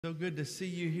So good to see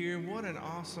you here. What an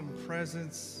awesome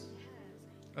presence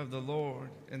of the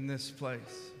Lord in this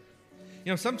place.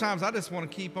 You know, sometimes I just want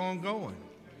to keep on going.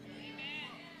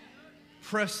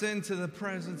 Press into the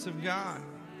presence of God,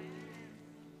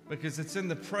 because it's in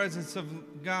the presence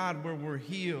of God where we're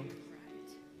healed.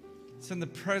 It's in the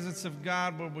presence of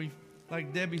God where we,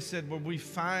 like Debbie said, where we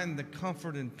find the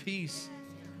comfort and peace,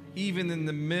 even in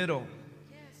the middle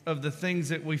of the things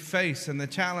that we face and the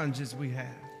challenges we have.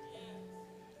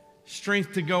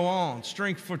 Strength to go on,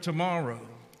 strength for tomorrow.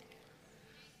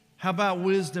 How about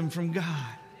wisdom from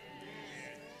God?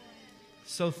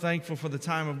 So thankful for the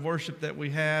time of worship that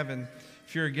we have. And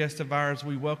if you're a guest of ours,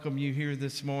 we welcome you here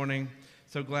this morning.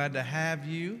 So glad to have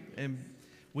you. And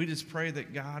we just pray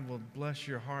that God will bless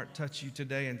your heart, touch you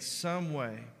today in some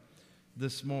way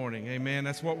this morning. Amen.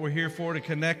 That's what we're here for, to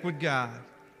connect with God.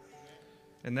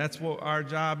 And that's what our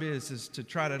job is to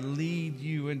try to lead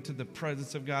you into the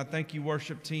presence of God. Thank you,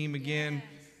 worship team, again,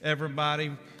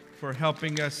 everybody, for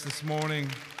helping us this morning.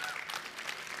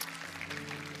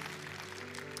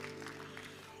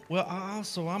 Well,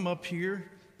 I'm up here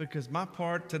because my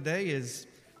part today is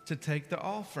to take the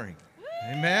offering.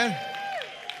 Amen.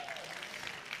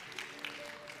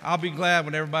 I'll be glad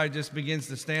when everybody just begins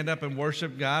to stand up and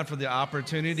worship God for the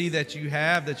opportunity that you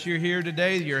have, that you're here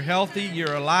today, you're healthy,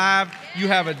 you're alive, you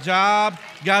have a job,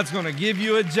 God's going to give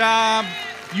you a job,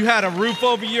 you had a roof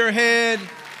over your head.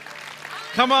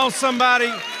 Come on,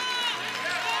 somebody.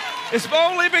 It's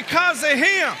only because of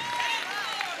Him.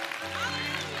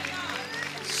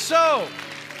 So,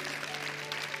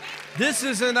 this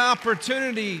is an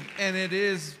opportunity, and it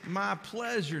is my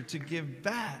pleasure to give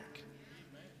back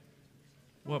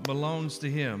what belongs to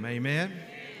Him. Amen.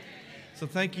 So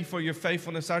thank you for your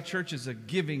faithfulness. Our church is a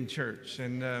giving church,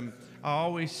 and I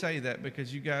always say that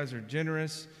because you guys are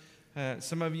generous.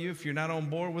 Some of you, if you're not on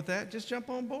board with that, just jump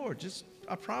on board.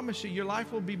 I promise you, your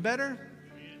life will be better.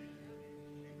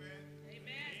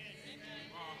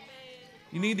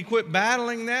 You need to quit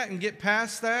battling that and get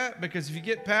past that, because if you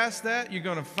get past that, you're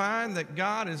going to find that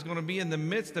God is going to be in the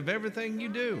midst of everything you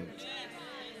do.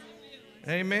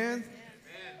 Amen.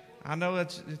 I know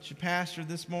it's your pastor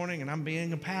this morning, and I'm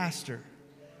being a pastor,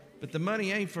 but the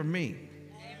money ain't for me.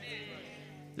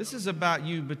 This is about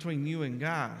you, between you and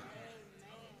God.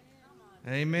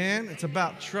 Amen. It's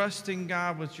about trusting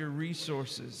God with your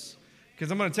resources,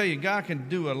 because I'm going to tell you, God can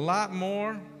do a lot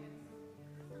more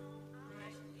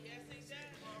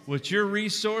with your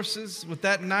resources, with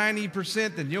that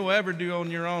 90%, than you'll ever do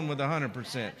on your own with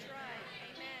 100%.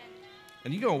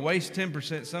 And you're going to waste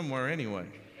 10% somewhere anyway.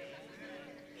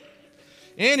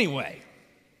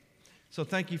 So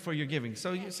thank you for your giving.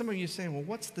 So some of you are saying, well,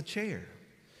 what's the chair?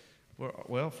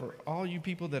 Well, for all you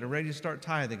people that are ready to start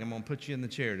tithing, I'm going to put you in the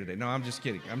chair today. No, I'm just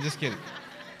kidding.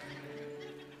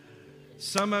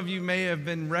 Some of you may have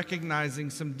been recognizing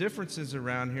some differences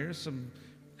around here, some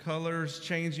colors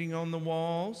changing on the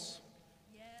walls.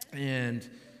 And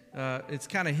it's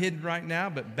kind of hidden right now,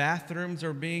 but bathrooms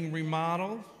are being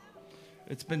remodeled.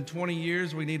 It's been 20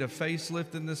 years. We need a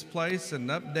facelift in this place, an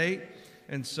update.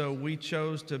 And so we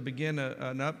chose to begin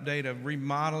an update of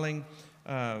remodeling,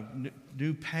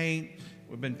 new paint.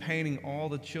 We've been painting all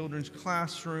the children's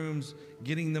classrooms,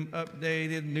 getting them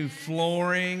updated, new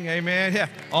flooring. Amen. Yeah,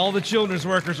 all the children's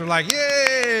workers are like,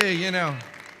 yay, you know.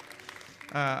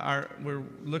 We're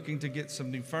looking to get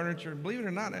some new furniture. Believe it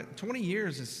or not, 20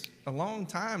 years is a long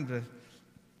time to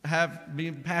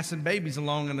be passing babies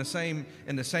along in the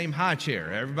same high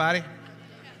chair. Everybody.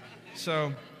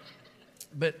 So.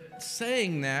 But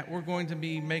saying that, we're going to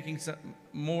be making some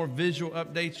more visual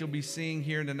updates you'll be seeing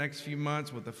here in the next few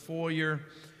months with the foyer.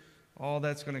 All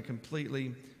that's going to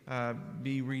completely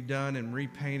be redone and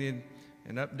repainted,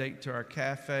 an update to our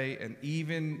cafe, and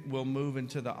even we'll move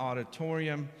into the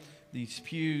auditorium. These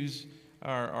pews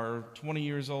are 20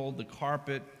 years old. The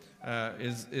carpet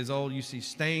is old. You see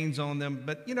stains on them.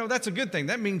 But, you know, that's a good thing.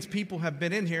 That means people have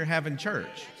been in here having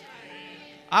church.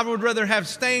 I would rather have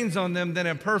stains on them than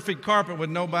a perfect carpet with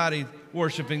nobody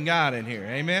worshiping God in here.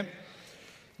 Amen?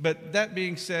 But that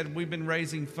being said, we've been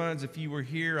raising funds. If you were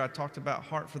here, I talked about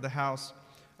Heart for the House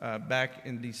back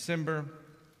in December.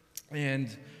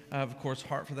 And, of course,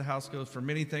 Heart for the House goes for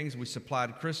many things. We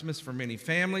supplied Christmas for many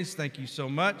families. Thank you so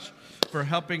much for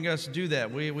helping us do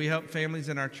that. We help families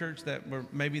in our church that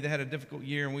maybe they had a difficult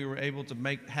year, and we were able to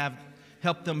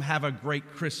help them have a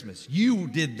great Christmas. You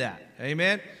did that.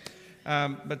 Amen?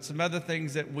 But some other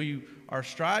things that we are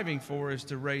striving for is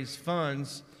to raise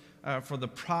funds for the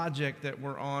project that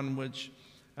we're on, which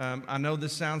I know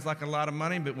this sounds like a lot of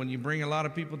money, but when you bring a lot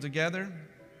of people together,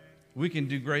 we can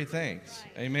do great things.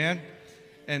 Amen?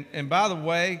 And by the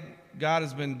way, God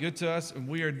has been good to us, and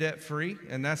we are debt-free,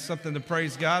 and that's something to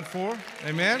praise God for.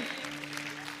 Amen?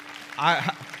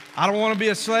 I don't want to be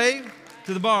a slave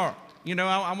to the borrower. You know,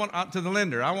 I want to the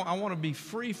lender. I want to be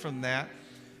free from that.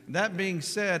 That being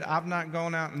said, I've not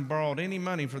gone out and borrowed any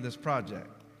money for this project.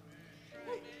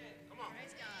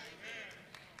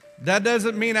 That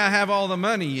doesn't mean I have all the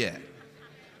money yet.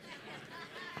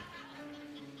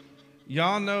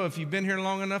 Y'all know, if you've been here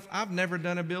long enough, I've never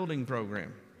done a building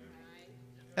program.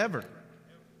 Ever.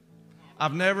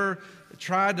 I've never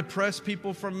tried to press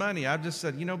people for money. I've just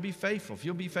said, you know, be faithful. If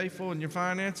you'll be faithful in your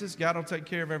finances, God will take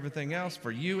care of everything else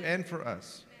for you and for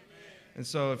us. And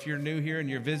so if you're new here and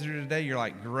you're a visitor today, you're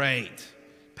like, great,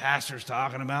 pastor's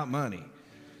talking about money.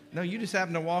 No, you just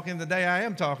happen to walk in the day I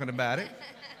am talking about it.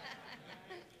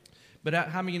 But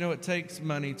how many of you know it takes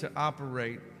money to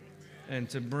operate and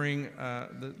to bring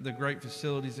the great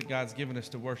facilities that God's given us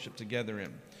to worship together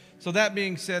in? So that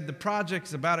being said, the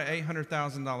project's about an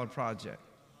 $800,000 project.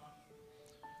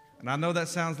 And I know that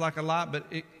sounds like a lot,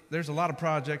 but there's a lot of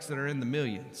projects that are in the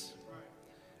millions.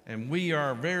 And we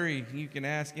are you can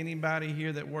ask anybody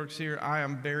here that works here, I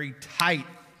am very tight.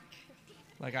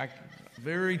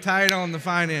 Very tight on the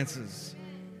finances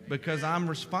because I'm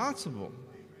responsible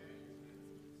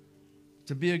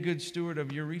to be a good steward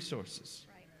of your resources.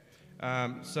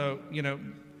 So, you know,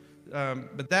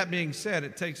 but that being said,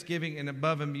 it takes giving and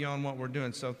above and beyond what we're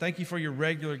doing. So thank you for your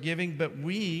regular giving, but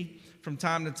from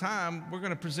time to time, we're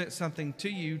going to present something to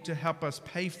you to help us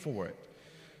pay for it,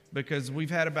 because we've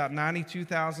had about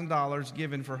 $92,000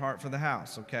 given for Heart for the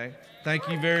House, okay? Thank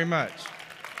you very much.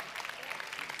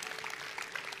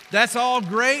 That's all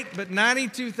great, but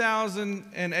 $92,000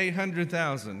 and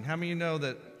 $800,000. How many of you know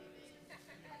that?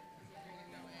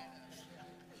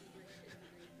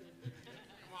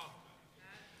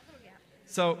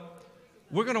 So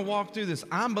we're going to walk through this.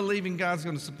 I'm believing God's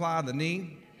going to supply the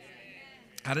need.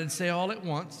 I didn't say all at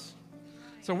once.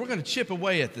 So we're going to chip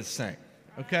away at this thing,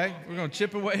 okay? We're going to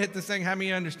chip away at this thing. How many of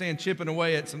you understand chipping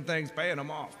away at some things, paying them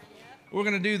off? We're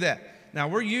going to do that. Now,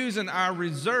 we're using our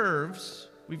reserves.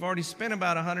 We've already spent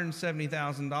about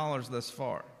 $170,000 thus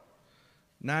far.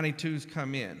 92's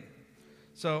come in.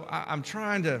 So I'm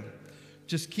trying to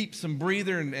just keep some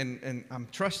breather, and I'm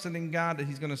trusting in God that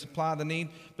He's going to supply the need.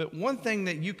 But one thing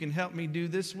that you can help me do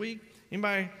this week,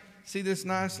 anybody see this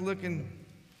nice looking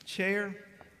chair?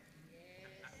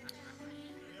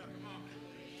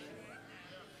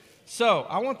 So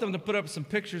I want them to put up some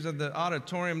pictures of the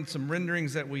auditorium, some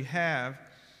renderings that we have,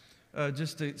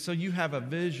 so you have a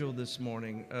visual this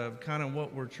morning of kind of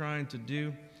what we're trying to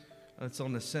do. It's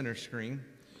on the center screen.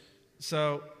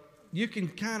 So you can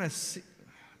kind of see.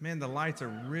 Man, the lights are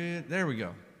red. There we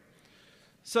go.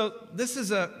 So this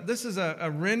is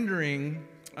a rendering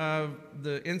of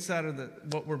the inside of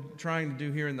what we're trying to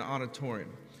do here in the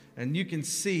auditorium. And you can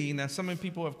see, now some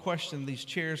people have questioned these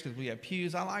chairs because we have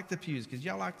pews. I like the pews because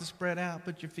y'all like to spread out,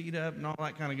 put your feet up, and all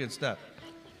that kind of good stuff.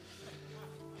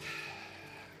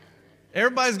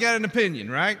 Everybody's got an opinion,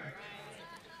 right?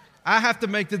 I have to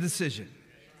make the decision.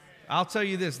 I'll tell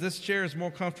you this chair is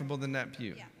more comfortable than that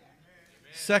pew. Yeah.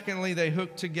 Secondly, they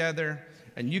hook together,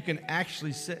 and you can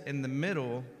actually sit in the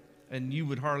middle, and you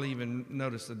would hardly even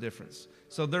notice the difference.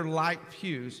 So they're like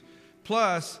pews.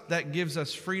 Plus, that gives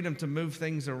us freedom to move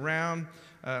things around.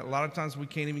 A lot of times we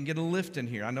can't even get a lift in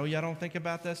here. I know y'all don't think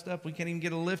about that stuff. We can't even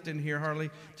get a lift in here hardly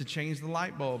to change the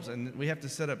light bulbs, and we have to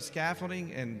set up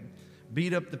scaffolding and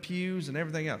beat up the pews and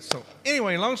everything else. So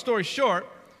anyway, long story short,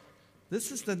 this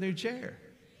is the new chair.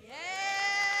 Yay!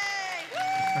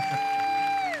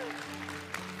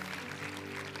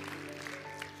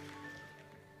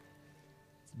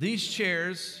 These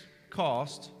chairs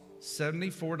cost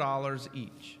 $74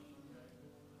 each.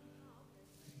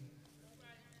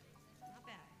 Not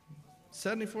bad.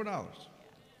 $74.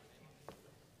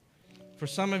 For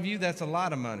some of you, that's a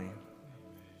lot of money.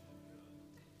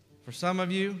 For some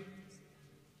of you,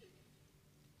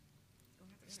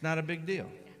 it's not a big deal.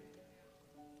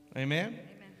 Amen?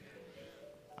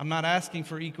 I'm not asking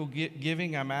for equal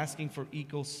giving. I'm asking for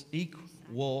equal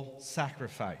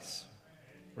sacrifice.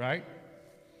 Right?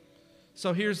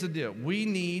 So here's the deal. We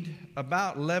need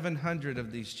about 1,100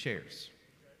 of these chairs.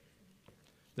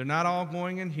 They're not all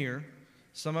going in here.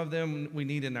 Some of them we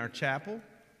need in our chapel.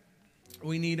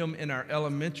 We need them in our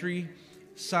elementary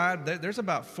side. There's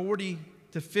about 40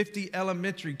 to 50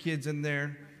 elementary kids in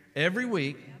there every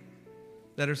week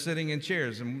that are sitting in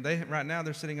chairs. And right now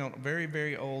they're sitting on very,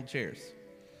 very old chairs.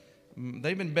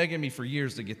 They've been begging me for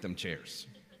years to get them chairs.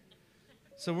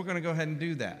 So we're going to go ahead and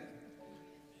do that.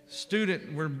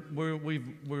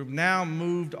 We've now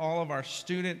moved all of our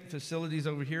student facilities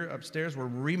over here upstairs. We're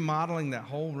remodeling that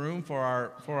whole room for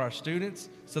our students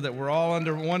so that we're all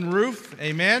under one roof.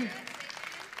 Amen.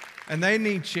 And they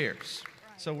need chairs.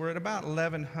 So we're at about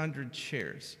 1,100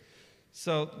 chairs.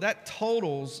 So that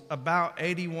totals about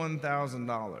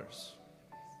 $81,000.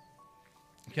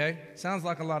 Okay? Sounds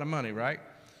like a lot of money, right?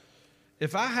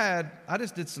 I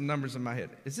just did some numbers in my head.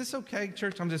 Is this okay,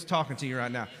 church? I'm just talking to you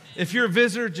right now. If you're a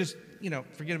visitor, just,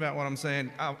 forget about what I'm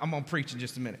saying. I'm going to preach in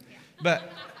just a minute. But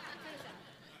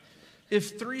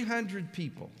if 300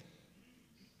 people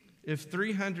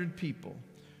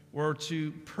were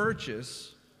to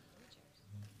purchase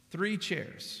 3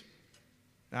 chairs.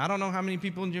 Now, I don't know how many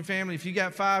people in your family. If you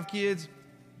got 5 kids,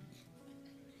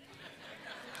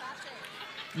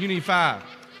 you need 5.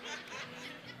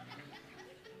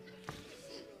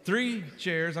 3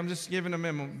 chairs, I'm just giving a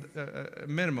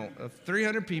minimum of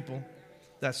 300 people.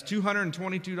 That's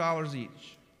 $222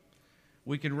 each.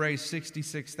 We could raise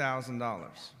 $66,000.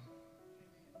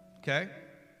 Okay?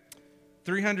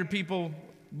 300 people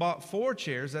bought 4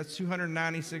 chairs. That's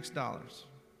 $296.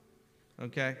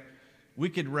 Okay? We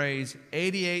could raise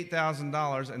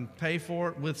 $88,000 and pay for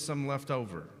it with some left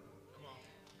over.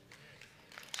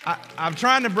 I'm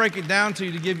trying to break it down to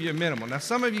you to give you a minimum. Now,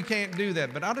 some of you can't do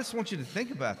that, but I just want you to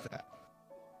think about that.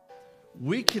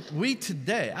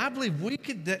 I believe we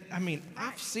could,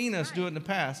 I've seen us do it in the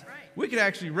past. We could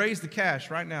actually raise the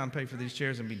cash right now and pay for these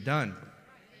chairs and be done.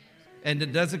 And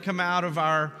it doesn't come out of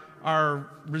our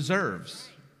reserves.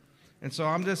 And so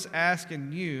I'm just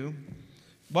asking you,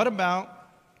 what about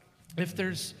if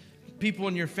there's people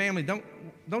in your family? Don't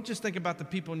just think about the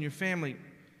people in your family.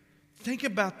 Think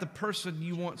about the person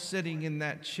you want sitting in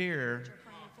that chair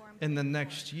in the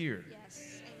next year.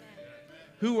 Yes. Amen.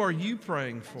 Who are you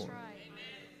praying for? That's right.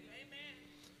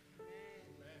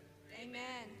 Amen.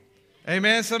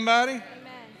 Amen, somebody? Amen.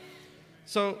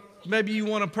 So maybe you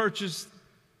want to purchase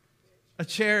a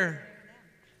chair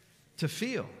to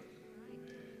feel.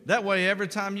 That way, every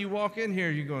time you walk in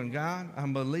here, you're going, God,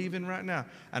 I'm believing right now.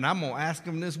 And I'm going to ask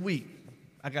him this week,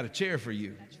 I got a chair for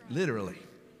you, literally.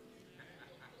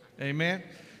 Amen.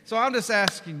 So I'm just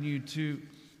asking you to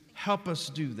help us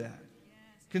do that.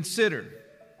 Consider.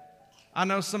 I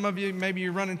know some of you, maybe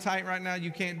you're running tight right now. You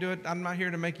can't do it. I'm not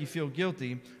here to make you feel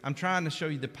guilty. I'm trying to show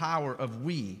you the power of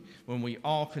we. When we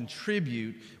all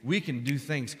contribute, we can do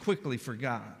things quickly for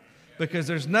God. Because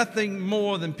there's nothing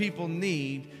more than people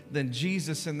need than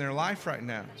Jesus in their life right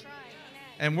now.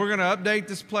 And we're going to update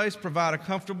this place, provide a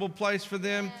comfortable place for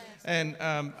them. And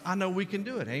I know we can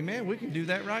do it. Amen. We can do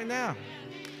that right now.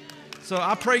 So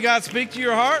I pray God speak to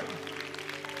your heart.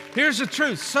 Here's the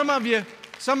truth. Some of you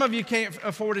can't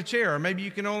afford a chair, or maybe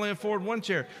you can only afford 1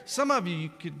 chair. Some of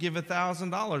you could give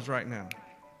 $1,000 right now.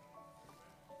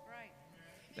 Right.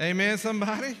 Amen,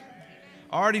 somebody?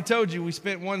 I already told you we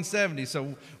spent $170.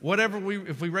 So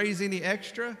if we raise any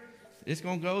extra, it's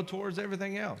going to go towards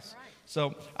everything else.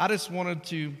 So I just wanted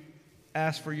to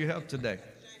ask for your help today.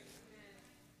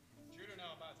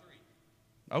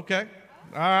 Okay.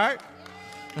 All right.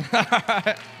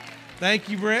 Thank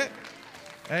you, Brent.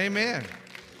 Amen.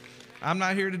 I'm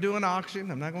not here to do an auction.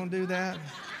 I'm not going to do that.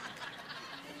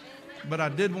 But I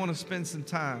did want to spend some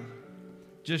time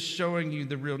just showing you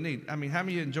the real need. How many of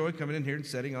you enjoy coming in here and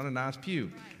sitting on a nice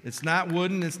pew? It's not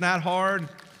wooden. It's not hard.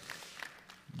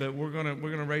 But we're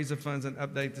gonna raise the funds and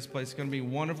update this place. It's going to be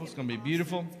wonderful. It's going to be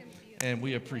beautiful. And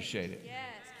we appreciate it.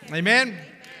 Amen.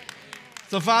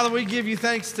 So, Father, we give you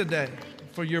thanks today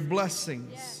for your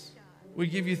blessings. We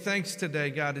give you thanks today,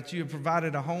 God, that you have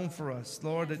provided a home for us,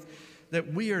 Lord,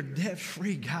 that we are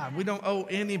debt-free, God. We don't owe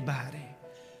anybody.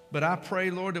 But I pray,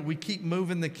 Lord, that we keep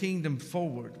moving the kingdom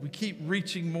forward. We keep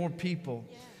reaching more people.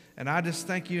 And I just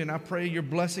thank you, and I pray your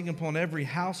blessing upon every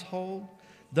household.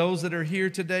 Those that are here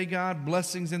today, God,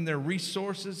 blessings in their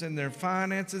resources and their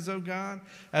finances, oh God.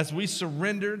 As we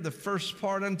surrender the first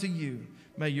part unto you,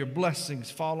 may your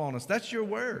blessings fall on us. That's your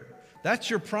word. That's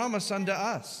your promise unto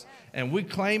us. And we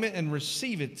claim it and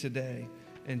receive it today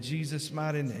in Jesus'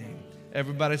 mighty name.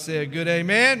 Everybody say a good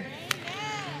amen. Amen.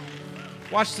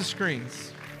 Watch the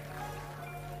screens.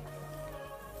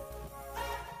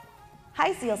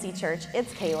 Hi, CLC Church.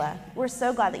 It's Kayla. We're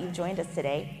so glad that you've joined us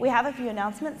today. We have a few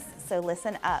announcements, so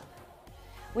listen up.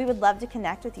 We would love to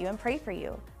connect with you and pray for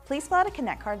you. Please fill out a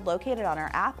Connect card located on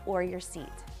our app or your seat.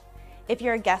 If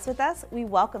you're a guest with us, we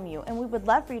welcome you, and we would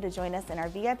love for you to join us in our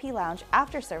VIP lounge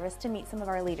after service to meet some of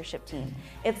our leadership team.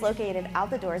 It's located out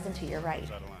the doors and to your right.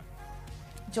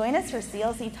 Join us for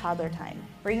CLC Toddler Time.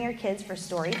 Bring your kids for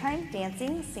story time,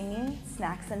 dancing, singing,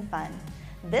 snacks, and fun.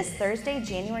 This Thursday,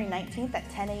 January 19th at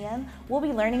 10 a.m., we'll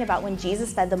be learning about when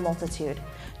Jesus fed the multitude.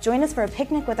 Join us for a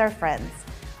picnic with our friends.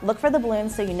 Look for the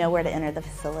balloons so you know where to enter the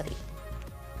facility.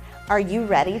 Are you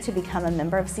ready to become a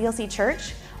member of CLC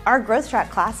Church? Our Growth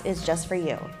Track class is just for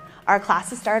you. Our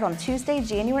classes start on Tuesday,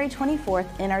 January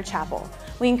 24th in our chapel.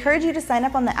 We encourage you to sign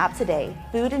up on the app today.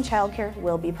 Food and childcare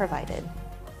will be provided.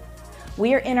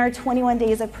 We are in our 21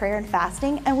 days of prayer and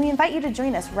fasting, and we invite you to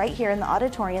join us right here in the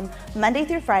auditorium Monday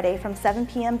through Friday from 7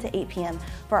 p.m. to 8 p.m.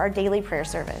 for our daily prayer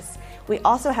service. We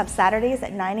also have Saturdays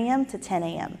at 9 a.m. to 10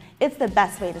 a.m. It's the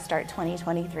best way to start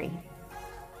 2023.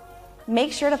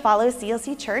 Make sure to follow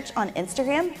CLC Church on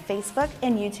Instagram, Facebook,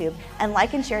 and YouTube, and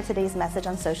like and share today's message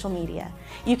on social media.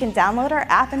 You can download our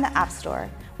app in the App Store.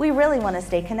 We really want to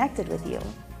stay connected with you.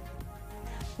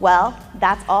 Well,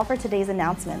 that's all for today's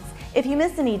announcements. If you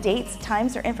missed any dates,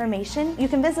 times, or information, you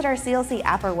can visit our CLC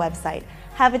app or website.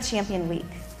 Have a champion week.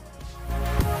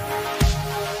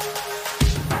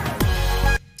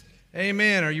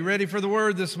 Amen. Are you ready for the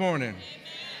word this morning? Amen.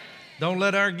 Don't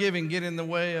let our giving get in the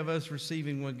way of us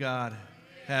receiving what God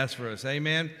has for us.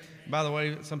 Amen. By the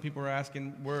way, some people are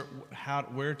asking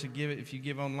where to give it. If you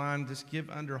give online, just give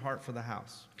under Heart for the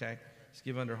House, okay? Just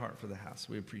give under Heart for the House.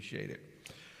 We appreciate it.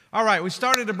 All right, we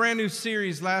started a brand new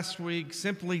series last week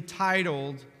simply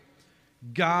titled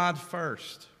God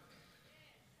First.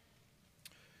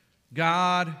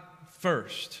 God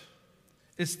First.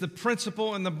 It's the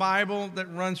principle in the Bible that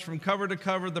runs from cover to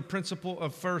cover, the principle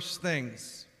of first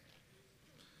things.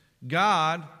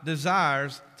 God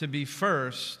desires to be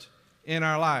first in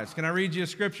our lives. Can I read you a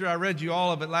scripture? I read you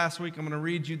all of it last week. I'm going to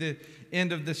read you the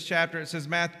end of this chapter. It says,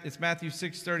 it's Matthew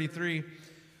 6:33.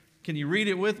 Can you read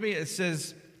it with me? It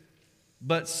says,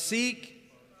 "But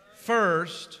seek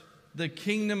first the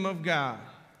kingdom of God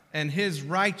and his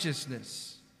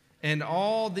righteousness, and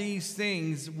all these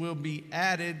things will be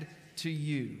added to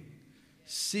you."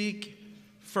 Seek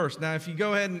first. Now, if you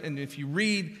go ahead and if you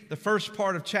read the first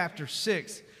part of chapter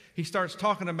 6, he starts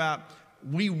talking about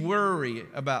we worry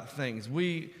about things.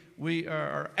 We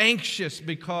are anxious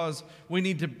because we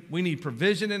need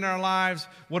provision in our lives.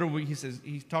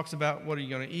 He talks about what are you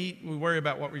going to eat. We worry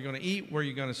about what we're going to eat, where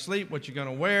you're going to sleep, what you're going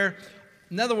to wear.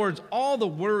 In other words, all the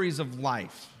worries of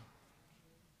life.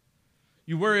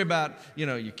 You worry about,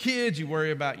 your kids, you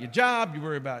worry about your job, you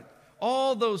worry about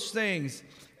all those things.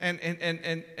 And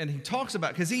he talks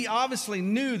about, because he obviously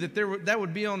knew that that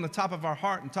would be on the top of our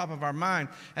heart and top of our mind.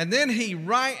 And then he,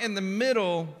 right in the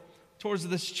middle, towards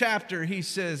this chapter, he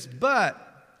says,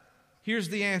 but here's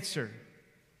the answer.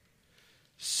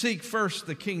 Seek first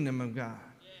the kingdom of God.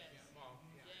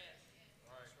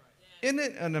 Isn't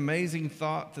it an amazing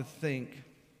thought to think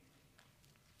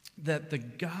that the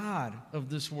God of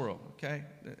this world, okay?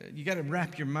 You got to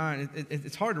wrap your mind.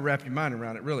 It's hard to wrap your mind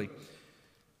around it, really.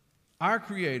 Our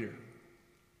Creator,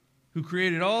 who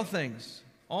created all things,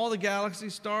 all the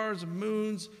galaxies, stars,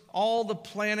 moons, all the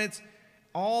planets,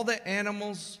 all the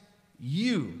animals,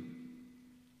 you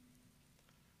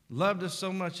loved us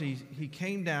so much, he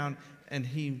came down and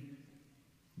he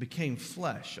became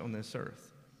flesh on this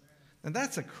earth. And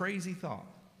that's a crazy thought.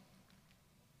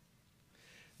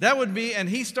 That would be, and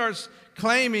he starts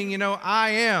claiming, I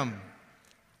am.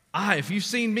 If you've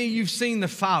seen me, you've seen the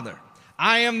Father.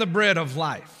 I am the bread of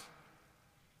life.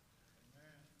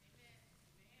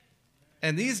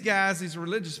 And these guys, these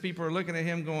religious people are looking at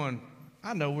him going,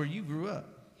 I know where you grew up.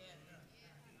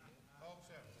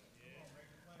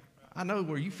 I know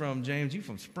where you from, James. You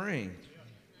from Spring.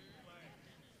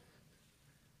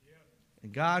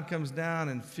 And God comes down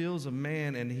and fills a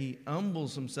man and he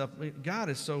humbles himself. God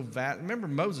is so vast. Remember,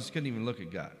 Moses couldn't even look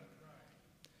at God.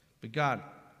 But God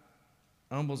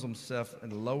humbles himself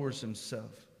and lowers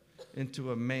himself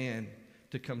into a man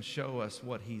to come show us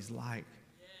what he's like.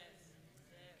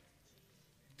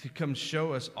 To come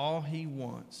show us all he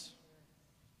wants.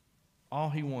 All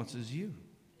he wants is you.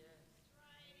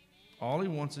 All he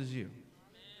wants is you.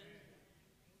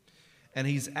 And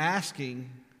he's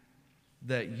asking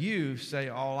that you say,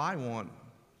 all I want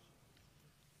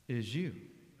is you.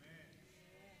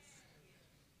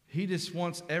 He just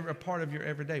wants a part of your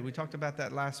everyday. We talked about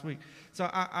that last week. So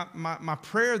my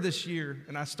prayer this year,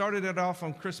 and I started it off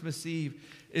on Christmas Eve,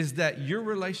 is that your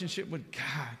relationship with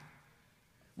God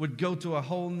would go to a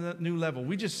whole new level.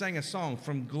 We just sang a song,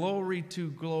 From Glory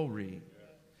to Glory.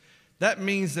 That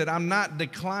means that I'm not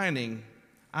declining,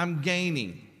 I'm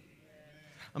gaining.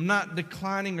 I'm not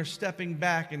declining or stepping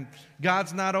back, and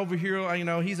God's not over here,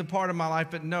 he's a part of my life,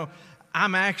 but no,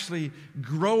 I'm actually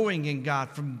growing in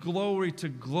God from glory to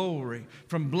glory,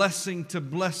 from blessing to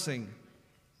blessing.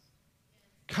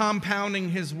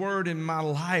 compounding His word in my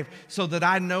life so that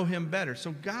I know Him better.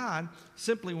 So God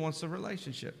simply wants a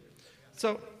relationship.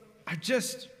 So I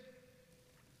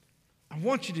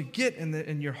want you to get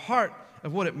in your heart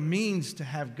of what it means to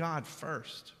have God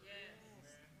first.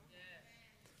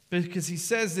 Because He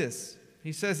says this.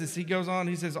 He goes on,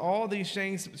 He says, all these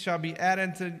things shall be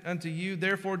added unto you.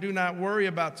 Therefore, do not worry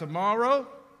about tomorrow.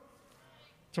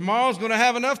 Tomorrow's going to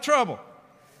have enough trouble.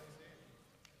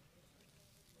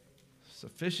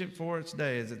 Sufficient for its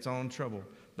day is its own trouble.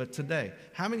 But today,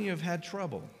 how many of you have had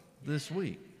trouble this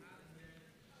week?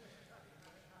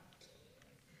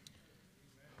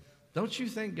 Don't you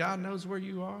think God knows where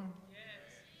you are?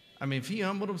 I mean, if He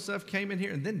humbled Himself, came in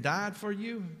here, and then died for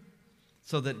you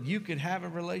so that you could have a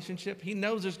relationship, He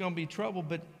knows there's going to be trouble,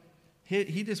 but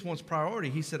He just wants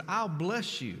priority. He said, I'll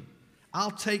bless you.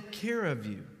 I'll take care of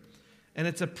you. And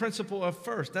it's a principle of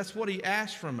first. That's what He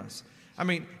asked from us. I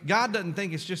mean, God doesn't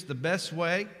think it's just the best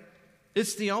way.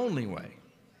 It's the only way.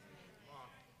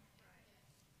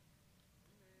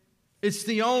 It's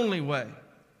the only way.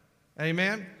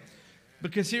 Amen?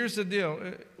 Because here's the deal.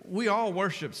 We all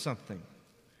worship something.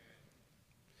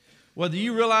 Whether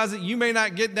you realize it, you may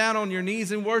not get down on your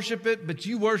knees and worship it, but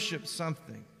you worship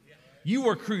something. You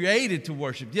were created to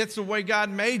worship. That's the way God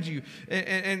made you.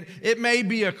 And it may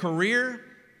be a career.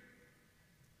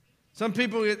 Some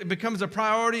people, it becomes a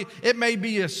priority. It may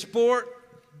be a sport,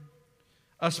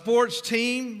 a sports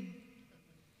team,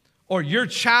 or your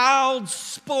child's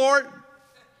sport.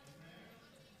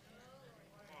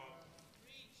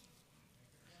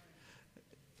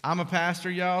 I'm a pastor,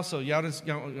 y'all, so y'all just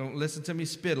gonna listen to me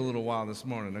spit a little while this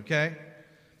morning, okay?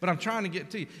 But I'm trying to get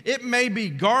to you. It may be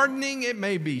gardening. It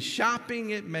may be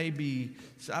shopping. It may be,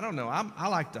 I don't know. I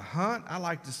like to hunt. I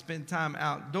like to spend time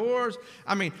outdoors.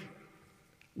 I mean,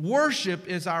 worship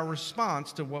is our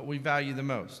response to what we value the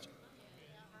most.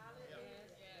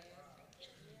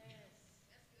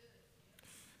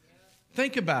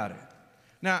 Think about it.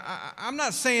 Now, I'm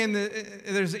not saying that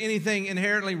there's anything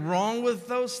inherently wrong with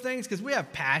those things, because we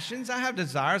have passions. I have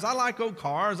desires. I like old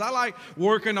cars. I like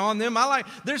working on them.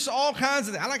 There's all kinds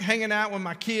of, I like hanging out with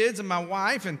my kids and my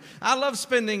wife, and I love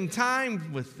spending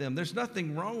time with them. There's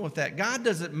nothing wrong with that. God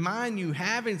doesn't mind you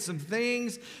having some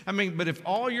things. I mean, but if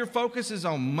all your focus is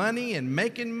on money and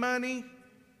making money,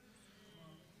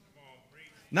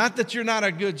 not that you're not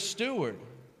a good steward,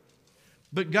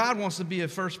 but God wants to be a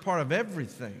first part of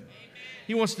everything.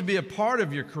 He wants to be a part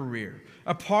of your career,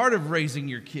 a part of raising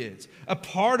your kids, a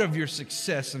part of your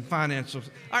success and financial.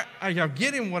 Are y'all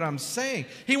getting what I'm saying?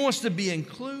 He wants to be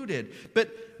included.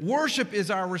 But worship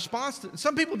is our response to.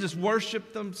 Some people just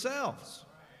worship themselves.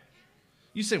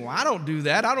 You say, well, I don't do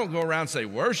that. I don't go around and say,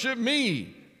 worship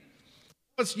me.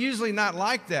 It's usually not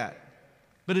like that.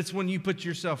 But it's when you put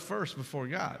yourself first before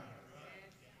God.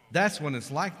 That's when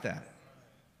it's like that.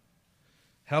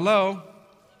 Hello?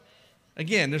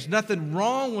 Again, there's nothing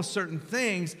wrong with certain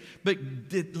things, but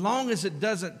as long as it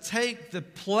doesn't take the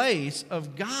place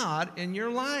of God in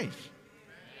your life.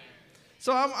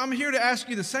 So I'm here to ask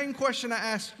you the same question I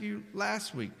asked you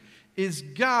last week. Is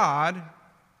God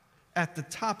at the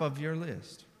top of your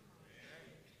list?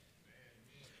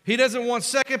 He doesn't want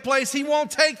second place. He won't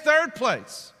take third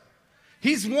place.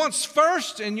 He wants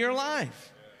first in your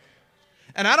life.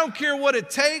 And I don't care what it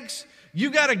takes.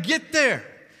 You got to get there.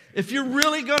 If you're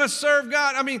really going to serve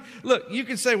God, I mean, look, you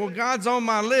can say, well, God's on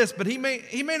my list, but he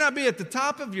may not be at the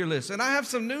top of your list. And I have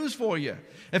some news for you.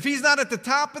 If He's not at the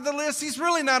top of the list, He's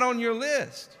really not on your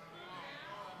list.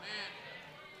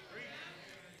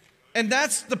 And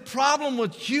that's the problem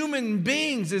with human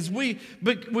beings, is we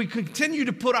continue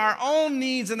to put our own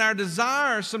needs and our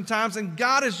desires sometimes, and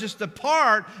God is just a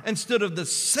part instead of the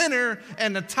center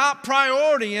and the top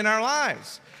priority in our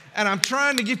lives. And I'm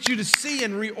trying to get you to see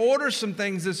and reorder some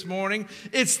things this morning.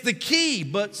 It's the key,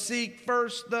 but seek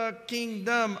first the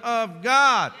kingdom of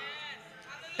God.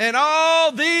 And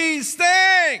all these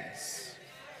things.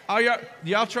 Do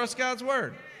y'all trust God's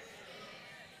word?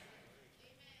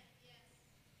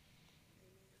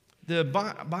 The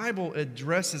Bible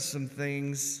addresses some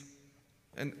things,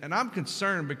 and I'm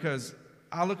concerned because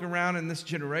I look around in this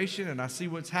generation and I see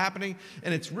what's happening,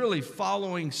 and it's really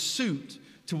following suit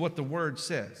to what the Word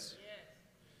says.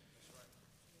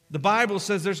 The Bible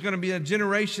says there's going to be a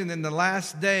generation in the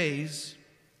last days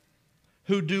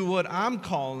who do what I'm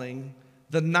calling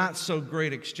the not so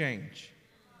great exchange.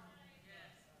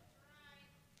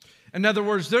 In other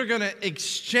words, they're going to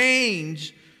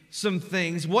exchange some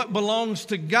things. What belongs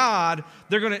to God,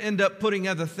 they're going to end up putting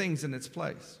other things in its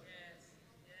place.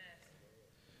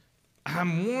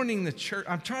 I'm warning the church.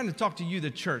 I'm trying to talk to you,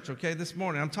 the church, okay, this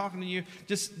morning. I'm talking to you.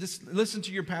 Just listen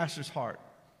to your pastor's heart.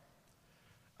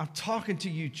 I'm talking to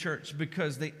you, church,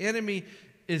 because the enemy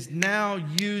is now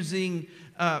using,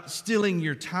 stealing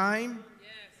your time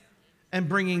and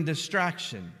bringing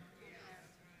distraction.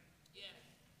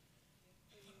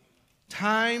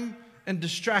 Time and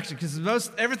distraction.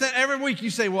 Because every week you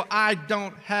say, well, I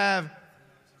don't have.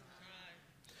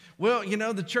 Well, you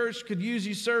know, the church could use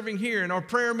you serving here and our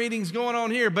prayer meetings going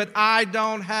on here, but I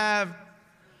don't have.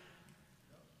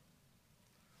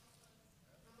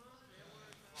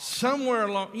 Somewhere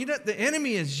along, you know, the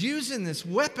enemy is using this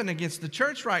weapon against the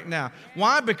church right now.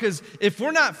 Why? Because if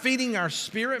we're not feeding our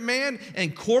spirit man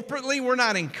and corporately we're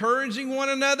not encouraging one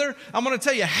another, I'm going to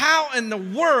tell you, how in the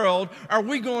world are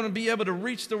we going to be able to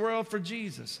reach the world for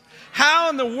Jesus? How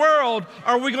in the world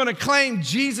are we going to claim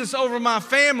Jesus over my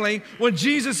family when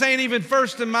Jesus ain't even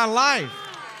first in my life?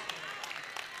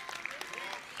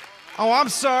 Oh, I'm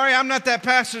sorry, I'm not that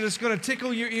pastor that's going to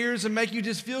tickle your ears and make you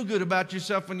just feel good about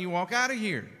yourself when you walk out of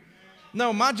here.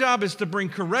 No, my job is to bring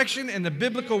correction in the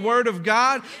biblical word of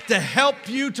God to help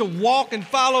you to walk and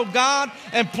follow God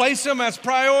and place Him as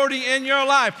priority in your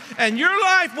life. And your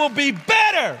life will be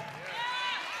better.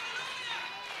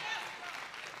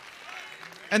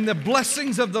 And the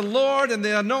blessings of the Lord and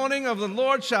the anointing of the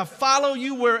Lord shall follow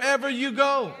you wherever you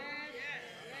go.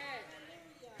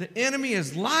 The enemy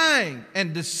is lying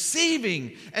and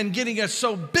deceiving and getting us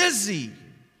so busy.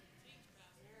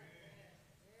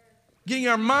 Getting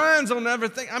our minds on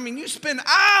everything. I mean, you spend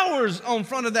hours on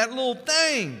front of that little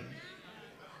thing.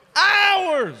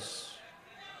 Hours.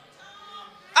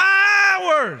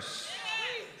 Hours.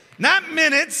 Not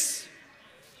minutes.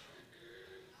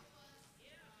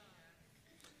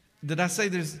 Did I say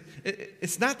there's,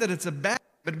 it's not that it's a bad,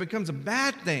 but it becomes a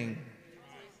bad thing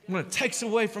when it takes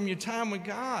away from your time with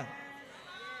God.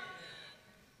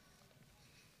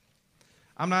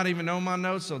 I'm not even on my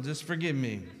notes, so just forgive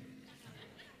me.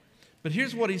 But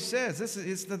here's what he says.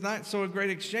 It's the not so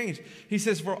great exchange. He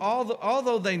says,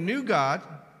 although they knew God,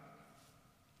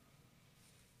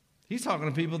 he's talking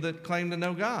to people that claim to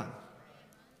know God.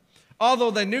 Although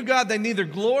they knew God, they neither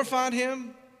glorified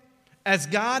Him as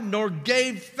God nor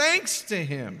gave thanks to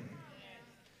Him.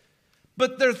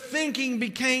 But their thinking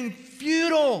became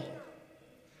futile.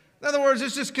 In other words,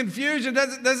 it's just confusion.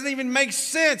 Doesn't even make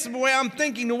sense the way I'm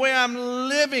thinking, the way I'm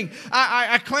living.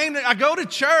 I claim that I go to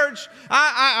church.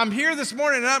 I'm here this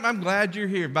morning, and I'm glad you're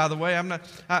here, by the way. I'm not.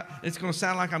 It's going to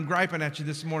sound like I'm griping at you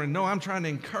this morning. No, I'm trying to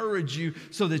encourage you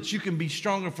so that you can be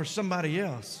stronger for somebody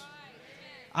else.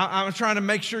 I'm trying to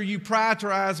make sure you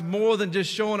prioritize more than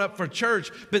just showing up for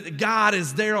church, but God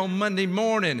is there on Monday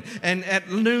morning and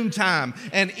at noontime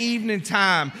and evening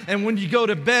time and when you go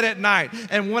to bed at night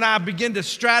and when I begin to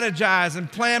strategize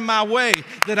and plan my way,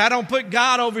 that I don't put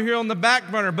God over here on the back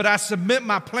burner, but I submit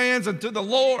my plans unto the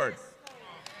Lord.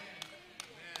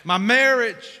 My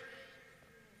marriage.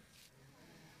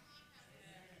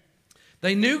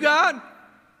 They knew God,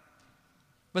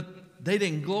 but they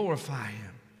didn't glorify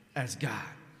Him as God,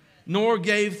 nor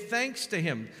gave thanks to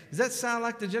Him. Does that sound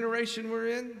like the generation we're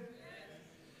in?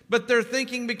 But their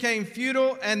thinking became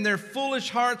futile and their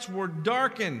foolish hearts were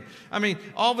darkened. I mean,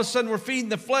 all of a sudden we're feeding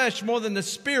the flesh more than the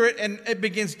spirit, and it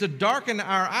begins to darken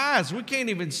our eyes. We can't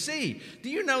even see.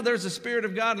 Do you know there's a Spirit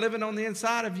of God living on the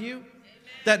inside of you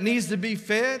that needs to be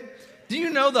fed? Do you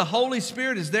know the Holy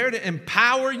Spirit is there to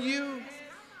empower you,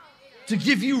 to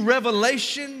give you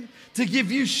revelation, to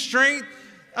give you strength?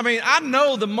 I mean, I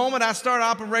know the moment I start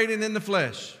operating in the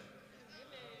flesh,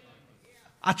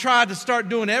 I tried to start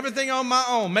doing everything on my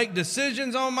own, make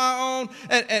decisions on my own.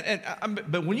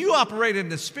 But when you operate in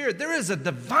the Spirit, there is a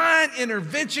divine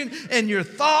intervention in your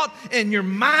thought, in your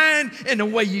mind, in the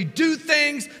way you do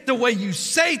things, the way you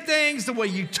say things, the way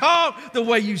you talk, the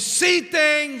way you see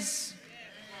things.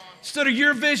 Instead of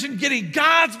your vision, getting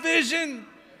God's vision.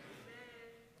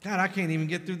 God, I can't even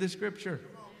get through this scripture.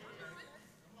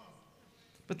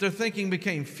 But their thinking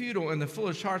became futile and the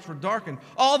foolish hearts were darkened,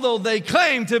 although they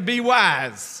claimed to be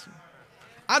wise.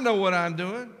 I know what I'm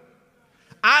doing.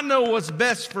 I know what's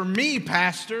best for me,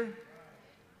 Pastor.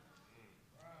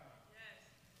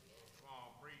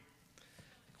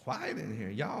 Quiet in here.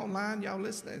 Y'all online? Y'all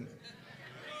listening?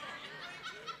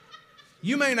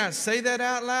 You may not say that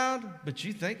out loud, but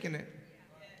you thinking it.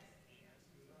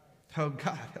 Oh,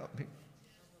 God, help me.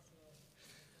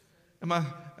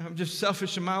 I'm just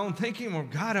selfish in my own thinking, or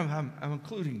God, I'm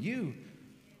including you.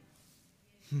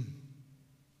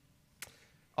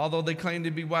 Although they claimed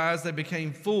to be wise, they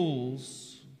became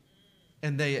fools,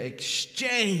 and they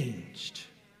exchanged.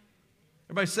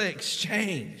 Everybody say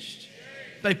exchanged.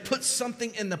 They put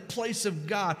something in the place of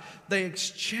God. They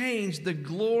exchanged the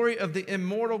glory of the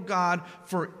immortal God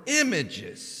for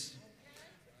images.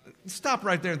 Stop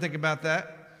right there and think about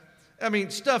that.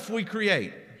 stuff we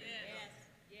create.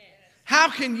 How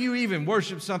can you even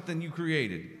worship something you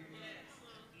created?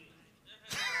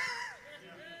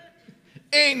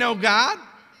 Ain't no God.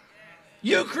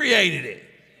 You created it.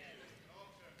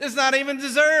 It's not even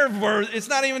it's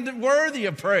not even worthy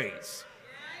of praise.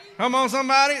 Come on,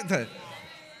 somebody.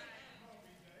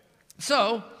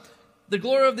 So, the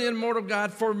glory of the immortal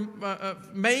God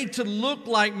made to look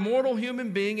like mortal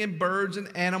human being and birds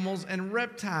and animals and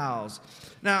reptiles.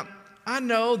 Now, I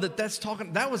know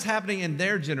that was happening in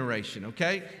their generation,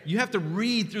 okay? You have to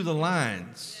read through the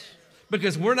lines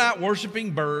because we're not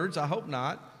worshiping birds. I hope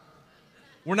not.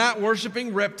 We're not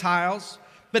worshiping reptiles,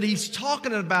 but he's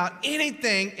talking about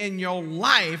anything in your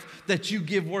life that you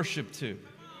give worship to.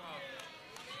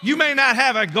 You may not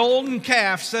have a golden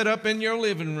calf set up in your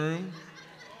living room.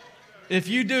 If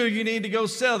you do, you need to go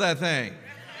sell that thing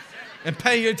and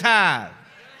pay your tithe.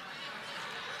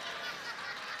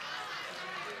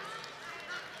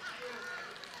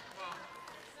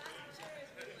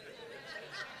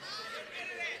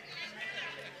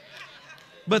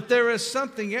 But there is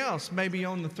something else maybe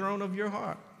on the throne of your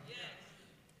heart.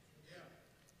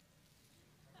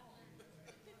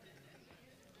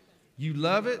 You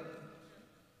love it.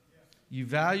 You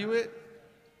value it.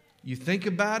 You think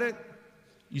about it.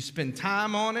 You spend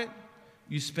time on it.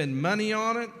 You spend money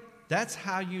on it. That's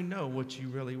how you know what you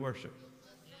really worship.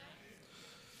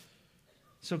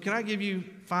 So can I give you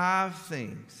 5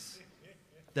 things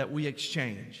that we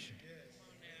exchange?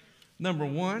 Number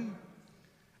 1,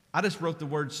 I just wrote the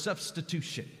word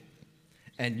substitution,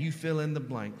 and you fill in the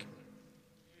blank.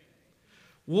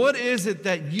 What is it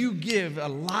that you give a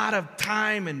lot of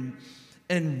time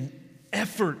and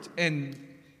effort, and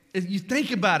you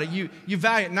think about it, you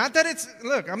value it? Not that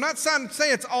I'm not trying to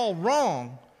say it's all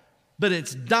wrong, but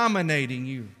it's dominating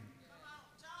you.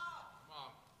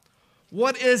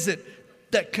 What is it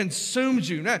that consumes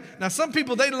you? Now, some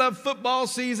people, they love football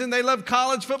season. They love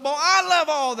college football. I love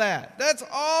all that. That's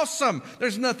awesome.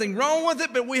 There's nothing wrong with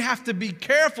it, but we have to be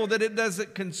careful that it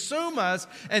doesn't consume us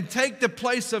and take the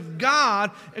place of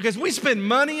God because we spend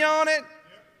money on it.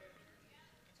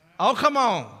 Oh, come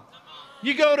on.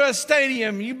 You go to a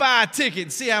stadium, you buy a ticket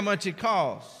and see how much it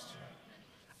costs.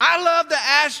 I love the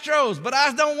Astros, but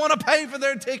I don't want to pay for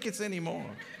their tickets anymore.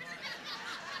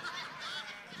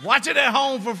 Watch it at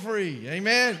home for free.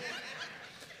 Amen.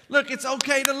 Look, it's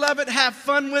okay to love it, have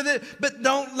fun with it, but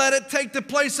don't let it take the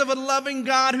place of a loving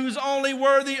God who's only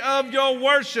worthy of your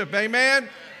worship. Amen.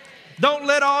 Don't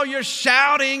let all your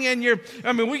shouting and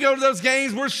we go to those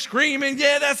games, we're screaming,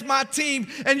 yeah, that's my team,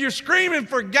 and you're screaming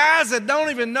for guys that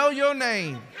don't even know your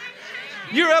name.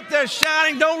 You're up there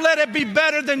shouting, don't let it be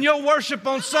better than your worship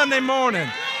on Sunday morning.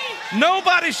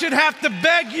 Nobody should have to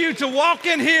beg you to walk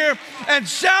in here and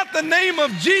shout the name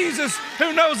of Jesus,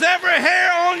 who knows every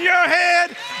hair on your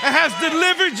head and has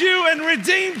delivered you and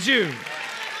redeemed you.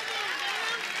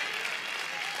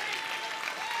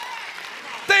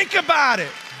 Think about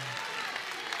it.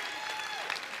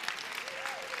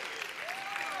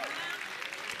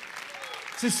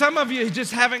 See, some of you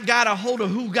just haven't got a hold of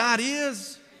who God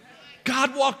is.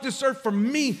 God walked this earth for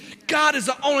me. God is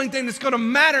the only thing that's going to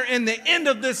matter in the end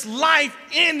of this life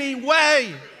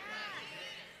anyway.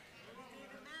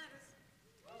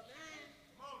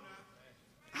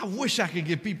 I wish I could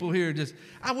get people here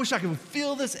I wish I could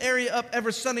fill this area up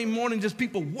every Sunday morning, just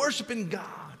people worshiping God.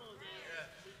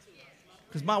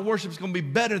 Because my worship is going to be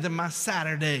better than my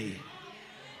Saturday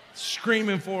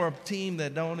screaming for a team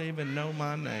that don't even know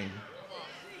my name.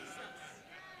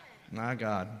 My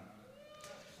God.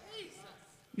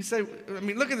 You say,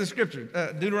 look at the scripture,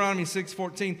 Deuteronomy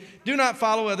 6:14. Do not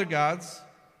follow other gods,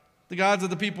 the gods of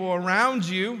the people around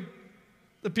you,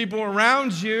 the people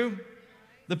around you,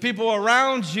 the people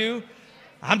around you.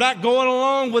 I'm not going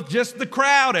along with just the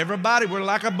crowd. Everybody, we're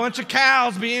like a bunch of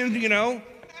cows being, get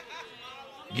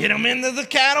them into the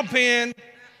cattle pen.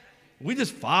 We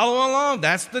just follow along.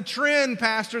 That's the trend,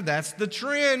 Pastor. That's the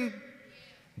trend.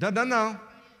 No.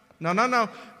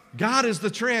 God is the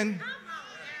trend.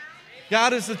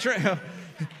 God is the trend.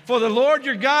 For the Lord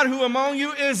your God who among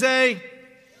you is a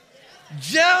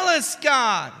jealous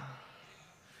God.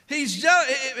 He's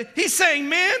saying,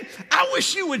 man, I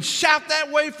wish you would shout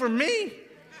that way for me.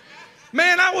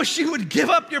 Man, I wish you would give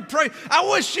up your praise. I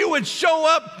wish you would show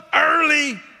up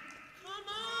early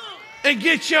and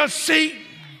get your seat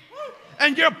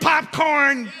and your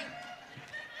popcorn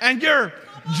and your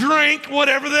drink,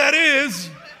 whatever that is,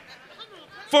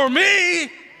 for me.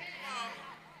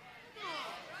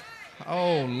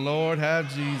 Oh, Lord,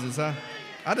 have Jesus. I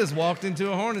just walked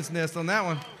into a hornet's nest on that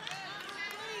one.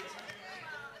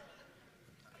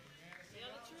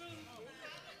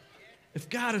 If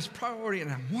God is priority and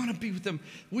I want to be with them,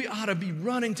 we ought to be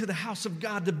running to the house of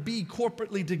God to be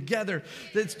corporately together.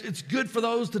 It's good for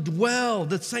those to dwell,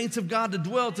 the saints of God to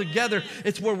dwell together.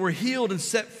 It's where we're healed and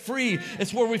set free.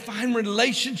 It's where we find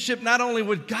relationship not only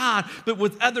with God, but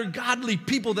with other godly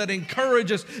people that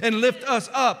encourage us and lift us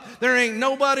up. There ain't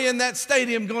nobody in that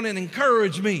stadium going to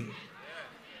encourage me.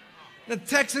 The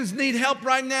Texans need help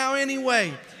right now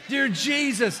anyway. Dear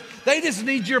Jesus, they just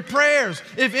need your prayers.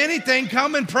 If anything,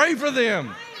 come and pray for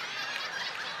them.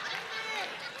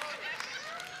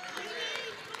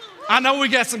 I know we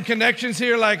got some connections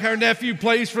here, like her nephew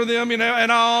plays for them, you know,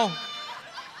 and all.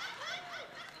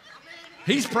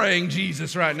 He's praying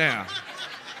Jesus right now.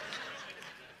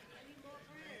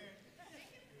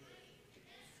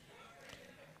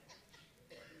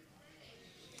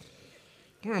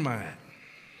 Where am I at?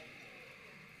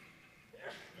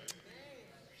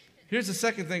 Here's the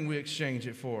second thing we exchange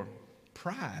it for.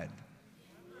 Pride.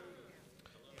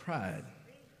 Pride.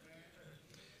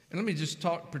 And let me just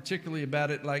talk particularly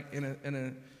about it like in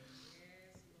a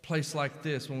place like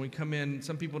this. When we come in,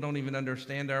 some people don't even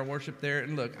understand our worship there.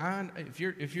 And look, if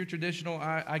you're traditional,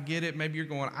 I get it. Maybe you're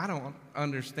going, I don't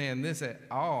understand this at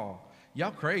all.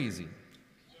 Y'all crazy.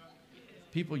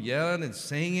 People yelling and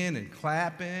singing and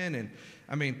clapping and,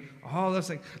 I mean, all those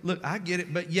things. Look, I get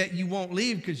it, but yet you won't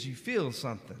leave because you feel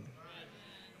something.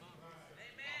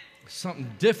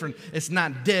 Something different. It's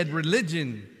not dead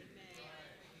religion.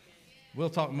 We'll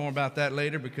talk more about that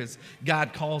later because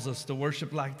God calls us to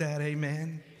worship like that.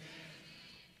 Amen.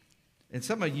 And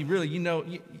some of you really, you know,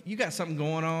 you got something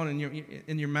going on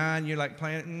in your mind. You're like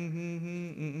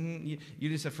playing,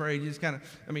 You're just afraid. You just kind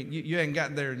of, I mean, you ain't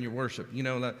gotten there in your worship. You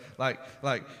know, like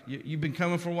you've been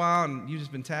coming for a while and you've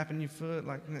just been tapping your foot.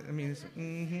 Like, I mean, it's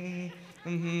and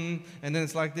then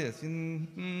it's like this.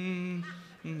 And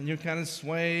you're kind of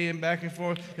swaying back and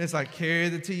forth. And it's like, carry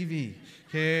the TV.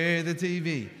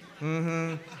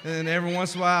 And then every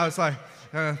once in a while, it's like,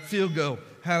 field goal.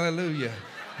 Hallelujah.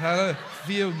 Hallelujah.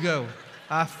 Field goal.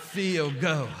 I feel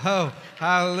go. Oh,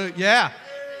 hallelujah. Yeah.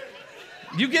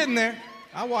 You getting there.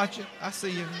 I watch it. I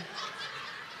see you.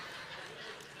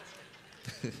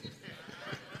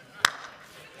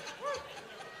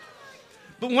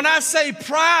 But when I say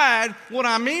pride, what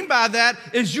I mean by that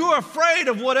is you're afraid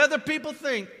of what other people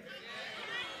think.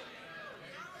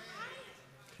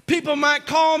 People might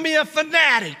call me a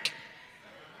fanatic.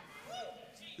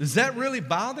 Does that really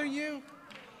bother you?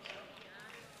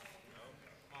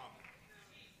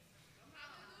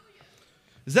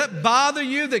 Does that bother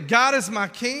you that God is my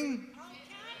king?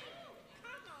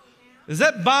 Does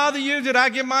that bother you that I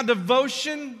give my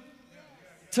devotion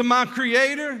to my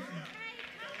Creator?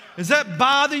 Does that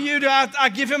bother you that I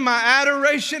give Him my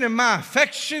adoration and my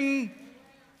affection?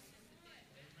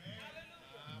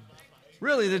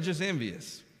 Really, they're just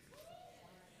envious.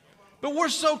 But we're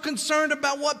so concerned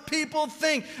about what people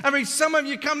think. I mean, some of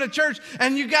you come to church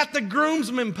and you got the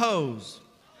groomsman pose.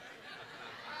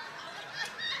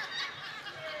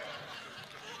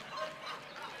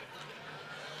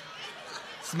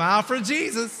 Smile for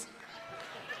Jesus.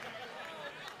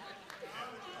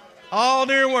 All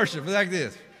during worship, like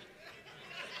this.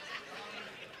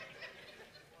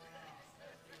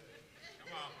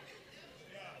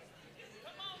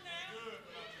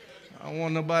 I don't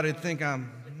want nobody to think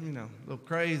I'm, a little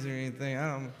crazy or anything.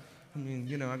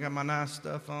 I got my nice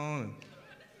stuff on and,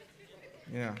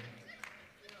 yeah.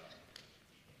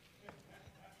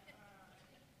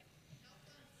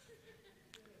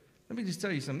 Let me just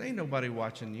tell you something. Ain't nobody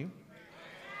watching you.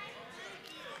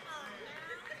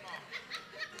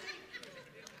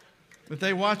 If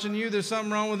they watching you, there's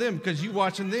something wrong with them because you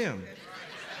watching them.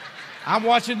 I'm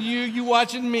watching you, you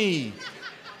watching me.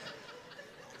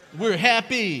 We're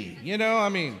happy,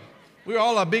 we're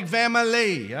all a big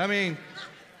family.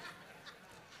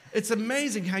 It's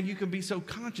amazing how you can be so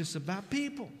conscious about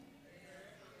people.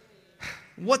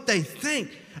 What they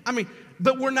think.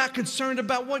 But we're not concerned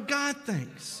about what God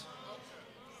thinks.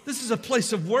 This is a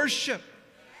place of worship.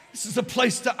 This is a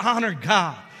place to honor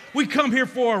God. We come here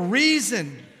for a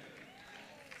reason.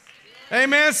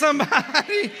 Amen,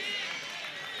 somebody?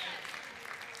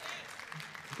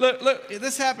 Look,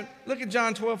 this happened. Look at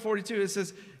John 12:42. It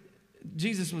says,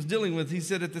 Jesus was dealing with, he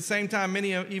said, at the same time,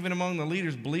 many even among the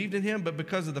leaders believed in him, but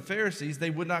because of the Pharisees,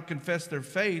 they would not confess their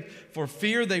faith for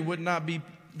fear they would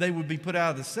be put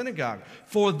out of the synagogue.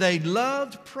 For they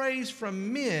loved praise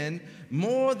from men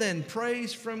more than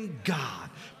praise from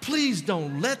God. Please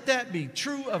don't let that be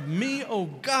true of me, oh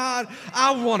God.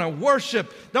 I want to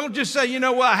worship. Don't just say,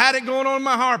 I had it going on in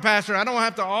my heart, Pastor. I don't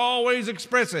have to always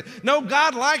express it. No,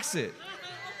 God likes it.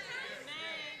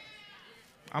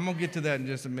 I'm going to get to that in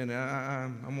just a minute.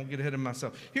 I'm going to get ahead of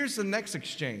myself. Here's the next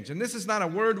exchange. And this is not a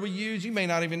word we use. You may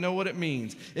not even know what it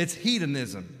means. It's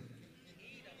hedonism.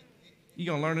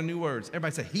 You're going to learn a new word.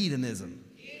 Everybody say hedonism.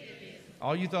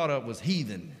 All you thought of was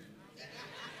heathen.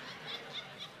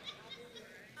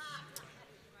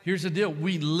 Here's the deal.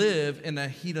 We live in a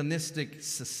hedonistic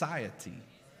society.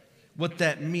 What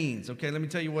that means, okay, let me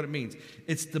tell you what it means.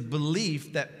 It's the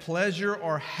belief that pleasure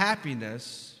or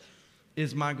happiness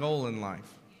is my goal in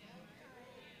life.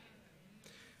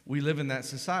 We live in that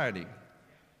society.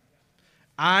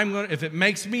 If it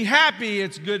makes me happy,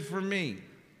 it's good for me.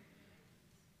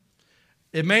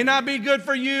 It may not be good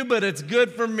for you, but it's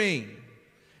good for me.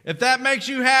 If that makes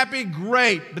you happy,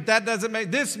 great, but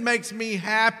this makes me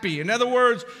happy. In other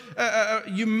words,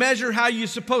 you measure how you're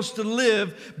supposed to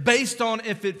live based on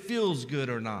if it feels good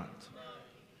or not.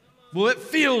 Well, it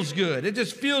feels good. It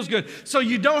just feels good. So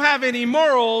you don't have any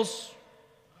morals,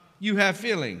 you have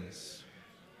feelings.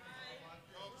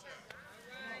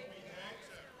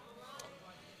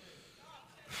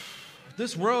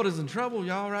 This world is in trouble,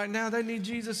 y'all, right now. They need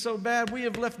Jesus so bad. We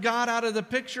have left God out of the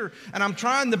picture. And I'm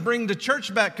trying to bring the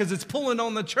church back because it's pulling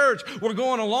on the church. We're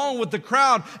going along with the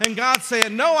crowd. And God's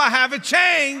saying, no, I haven't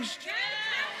changed.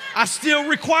 I still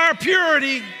require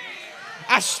purity.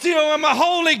 I still am a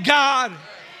holy God.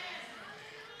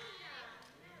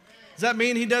 Does that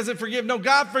mean He doesn't forgive? No,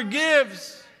 God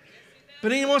forgives.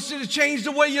 But He wants you to change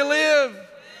the way you live.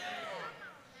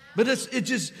 But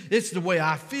it's the way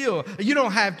I feel. You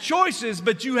don't have choices,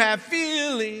 but you have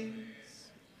feelings.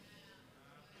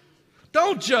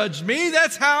 Don't judge me.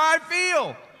 That's how I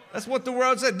feel. That's what the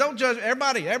world said. Don't judge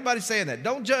everybody's saying that.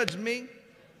 Don't judge me.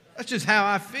 That's just how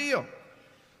I feel.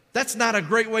 That's not a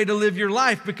great way to live your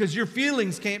life because your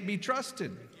feelings can't be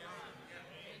trusted.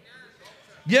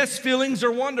 Yes, feelings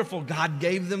are wonderful. God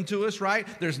gave them to us, right?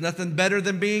 There's nothing better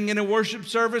than being in a worship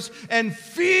service and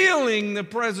feeling the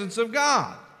presence of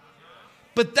God.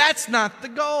 But that's not the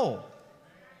goal.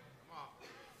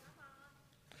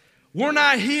 We're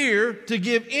not here to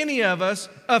give any of us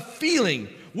a feeling.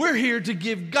 We're here to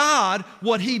give God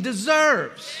what He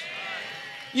deserves.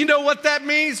 You know what that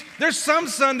means? There's some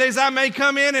Sundays I may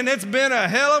come in and it's been a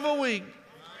hell of a week.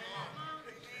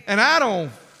 And I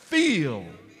don't feel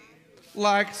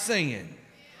like singing.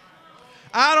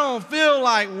 I don't feel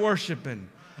like worshiping.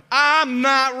 I'm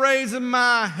not raising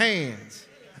my hands.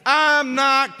 I'm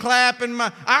not clapping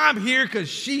I'm here because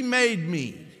she made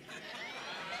me.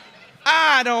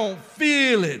 I don't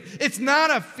feel it. It's not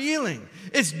a feeling.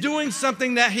 It's doing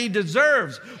something that He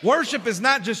deserves. Worship is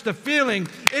not just a feeling.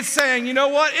 It's saying, you know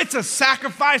what? It's a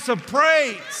sacrifice of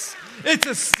praise.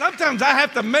 Sometimes I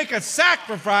have to make a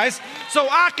sacrifice so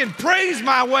I can praise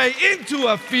my way into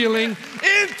a feeling,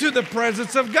 into the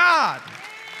presence of God.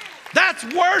 That's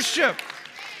worship.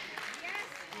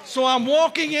 So I'm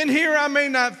walking in here, I may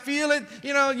not feel it.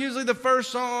 You know, usually the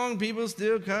first song, people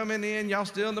still coming in. Y'all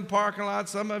still in the parking lot.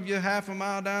 Some of you half a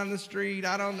mile down the street.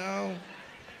 I don't know.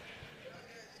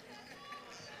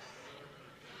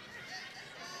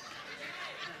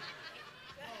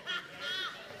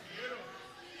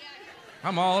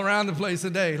 I'm all around the place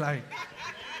today, like.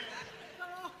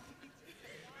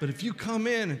 But if you come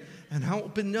in and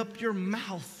open up your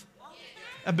mouth,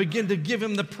 and begin to give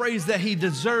Him the praise that He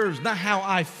deserves, not how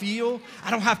I feel.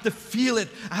 I don't have to feel it.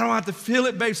 I don't have to feel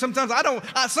it, babe. Sometimes I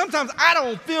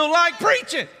don't feel like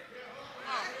preaching.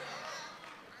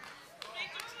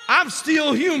 I'm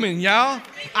still human, y'all.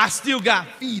 I still got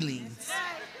feelings.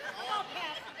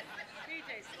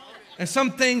 And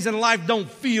some things in life don't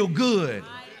feel good.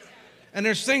 And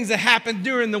there's things that happen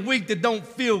during the week that don't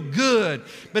feel good.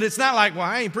 But it's not like, well,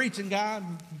 I ain't preaching, God.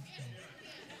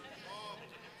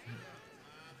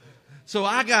 So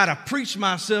I got to preach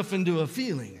myself into a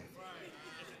feeling.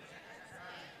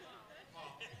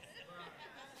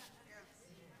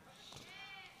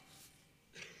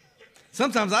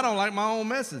 Sometimes I don't like my own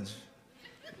message.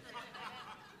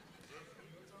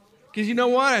 Because you know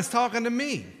what? It's talking to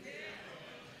me.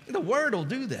 The Word will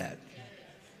do that.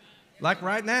 Like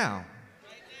right now.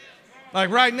 Like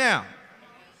right now.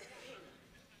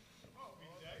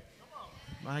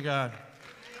 My God.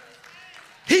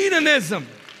 Hedonism.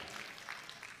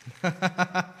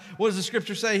 What does the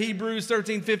scripture say? Hebrews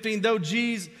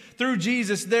 13:15. Through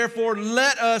Jesus, therefore,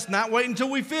 let us, not wait until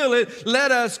we feel it,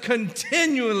 let us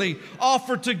continually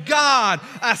offer to God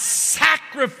a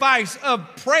sacrifice of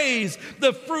praise,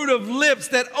 the fruit of lips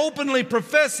that openly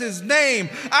profess His name.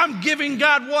 I'm giving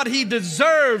God what He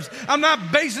deserves. I'm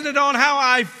not basing it on how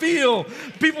I feel.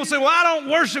 People say, well, I don't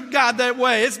worship God that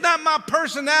way. It's not my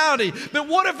personality. But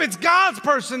what if it's God's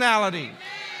personality?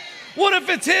 What if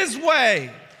it's His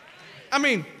way? I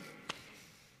mean,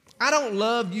 I don't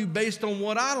love you based on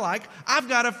what I like. I've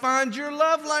got to find your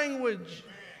love language.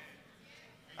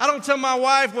 I don't tell my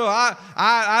wife, well,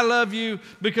 I love you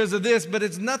because of this, but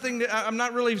it's nothing that I'm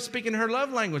not really speaking her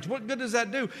love language. What good does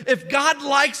that do? If God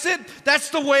likes it, that's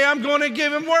the way I'm going to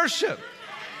give him worship.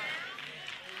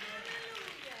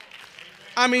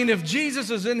 I mean, if Jesus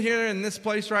is in here in this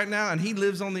place right now and he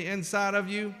lives on the inside of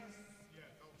you,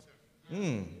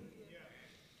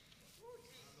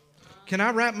 can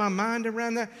I wrap my mind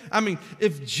around that? I mean,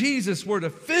 if Jesus were to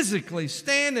physically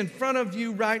stand in front of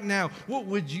you right now, what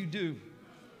would you do?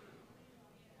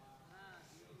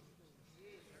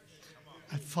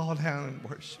 I'd fall down and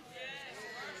worship.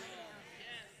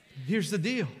 Here's the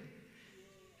deal.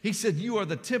 He said, you are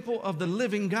the temple of the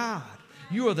living God.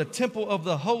 You are the temple of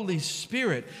the Holy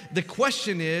Spirit. The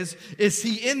question is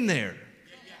he in there?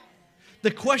 The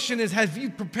question is, have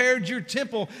you prepared your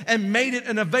temple and made it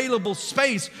an available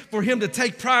space for him to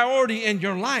take priority in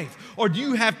your life? Or do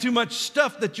you have too much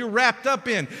stuff that you're wrapped up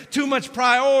in, too much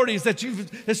priorities that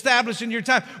you've established in your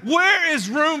time? Where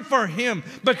is room for him?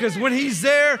 Because when he's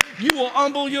there, you will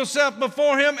humble yourself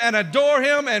before him and adore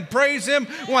him and praise him.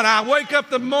 When I wake up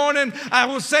in the morning, I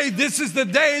will say, this is the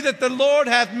day that the Lord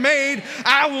hath made.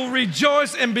 I will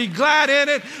rejoice and be glad in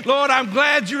it. Lord, I'm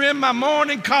glad you're in my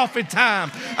morning coffee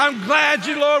time. I'm glad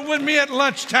you, Lord, with me at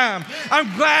lunchtime.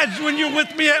 I'm glad when you're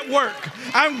with me at work.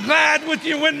 I'm glad with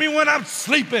you with me when I'm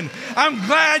sleeping. I'm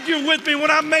glad you're with me when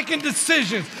I'm making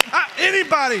decisions.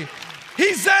 Anybody,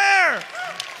 he's there.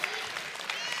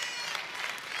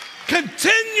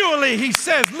 Continually, he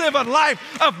says, live a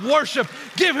life of worship.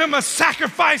 Give him a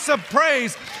sacrifice of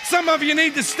praise. Some of you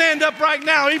need to stand up right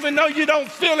now, even though you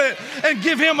don't feel it, and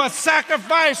give him a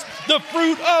sacrifice, the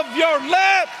fruit of your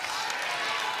lips.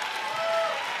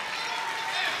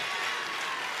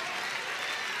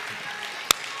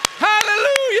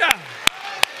 Hallelujah!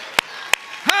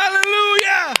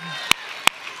 Hallelujah!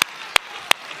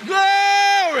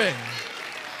 Glory!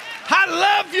 I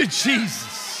love you,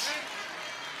 Jesus.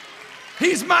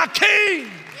 He's my King.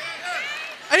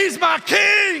 He's my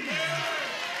King.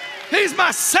 He's my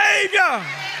Savior.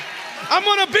 I'm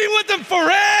going to be with him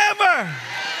forever.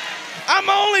 I'm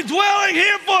only dwelling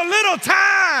here for a little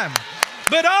time,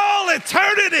 but all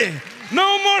eternity.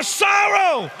 No more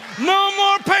sorrow. No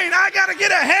more pain. I got to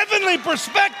get a heavenly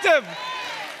perspective.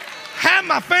 Have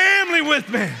my family with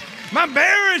me, my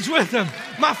marriage with them,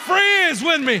 my friends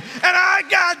with me, and I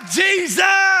got Jesus.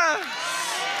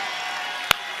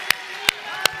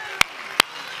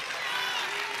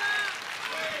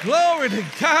 Glory to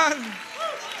God.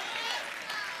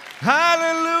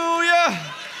 Hallelujah.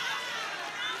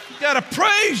 You got to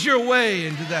praise your way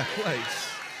into that place.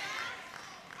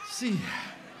 See,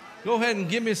 go ahead and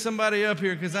give me somebody up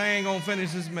here because I ain't going to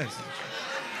finish this message.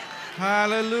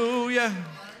 Hallelujah.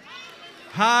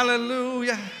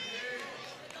 Hallelujah.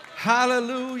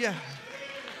 Hallelujah.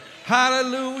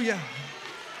 Hallelujah.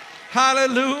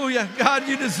 Hallelujah. God,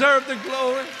 you deserve the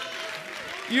glory.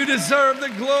 You deserve the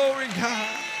glory,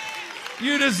 God.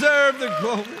 You deserve the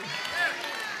glory.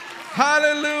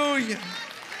 Hallelujah.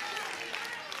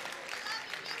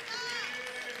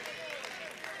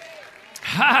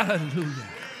 Hallelujah.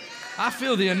 I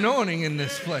feel the anointing in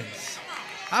this place.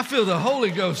 I feel the Holy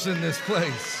Ghost in this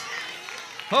place.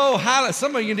 Oh, hallelujah.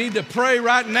 Some of you need to pray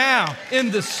right now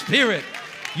in the Spirit.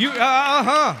 You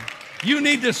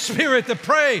need the Spirit to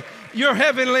pray your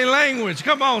heavenly language.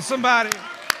 Come on, somebody.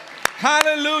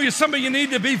 Hallelujah. Some of you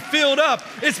need to be filled up.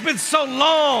 It's been so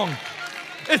long.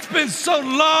 It's been so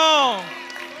long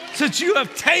since you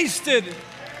have tasted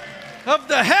of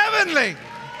the heavenly.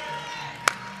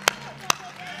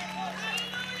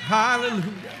 Hallelujah.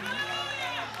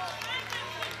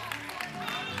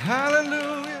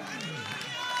 Hallelujah.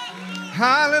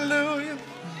 Hallelujah.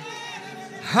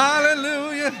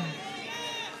 Hallelujah.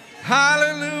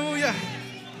 Hallelujah.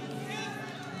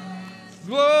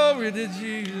 Glory to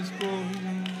Jesus. Glory.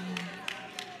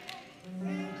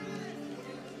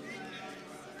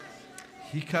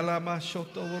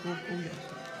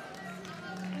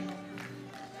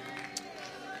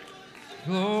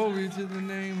 Glory to the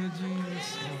name of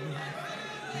Jesus.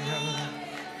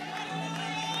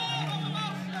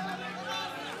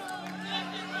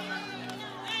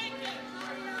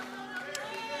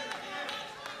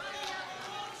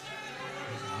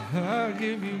 I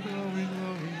give you glory, glory,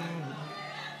 glory.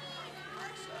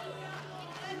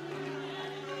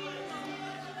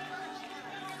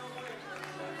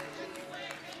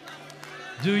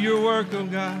 Do your work, oh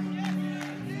God.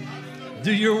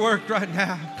 Do your work right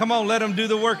now. Come on, let him do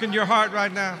the work in your heart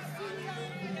right now.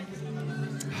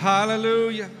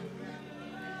 Hallelujah.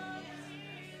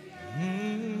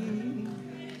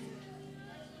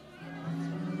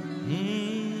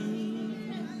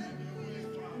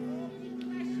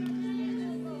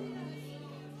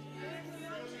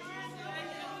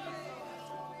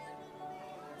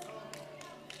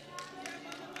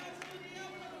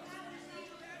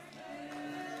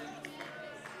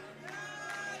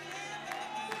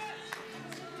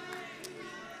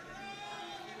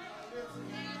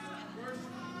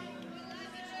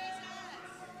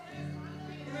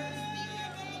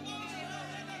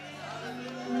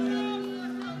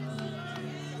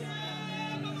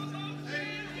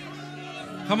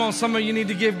 Come on, some of you need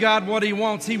to give God what He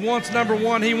wants. He wants, number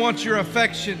one, He wants your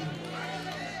affection.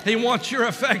 He wants your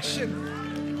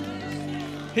affection.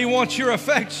 He wants your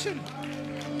affection.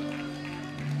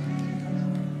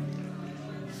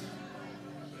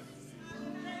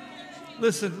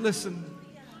 Listen.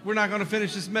 We're not going to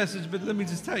finish this message, but let me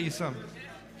just tell you something.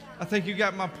 I think you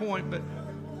got my point, but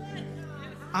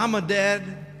I'm a dad.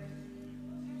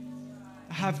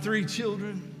 I have 3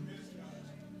 children.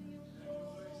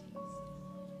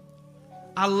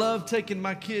 I love taking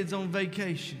my kids on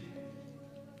vacation.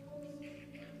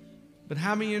 But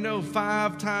how many of you know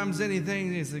 5 times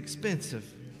anything is expensive?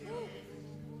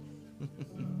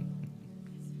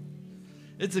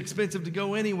 It's expensive to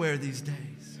go anywhere these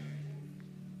days.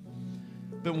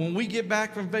 But when we get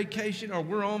back from vacation or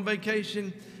we're on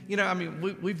vacation, you know, I mean,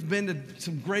 we've been to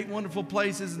some great, wonderful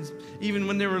places. And even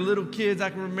when they were little kids, I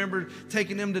can remember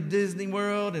taking them to Disney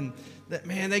World. And that,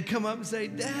 man, they come up and say,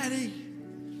 Daddy,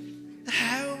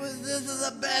 this is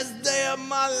the best day of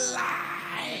my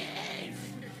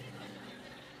life.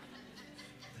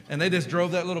 And they just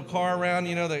drove that little car around,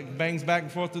 you know, that bangs back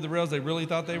and forth through the rails. They really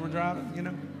thought they were driving, you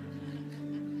know.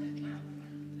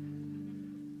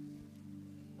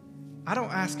 I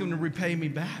don't ask them to repay me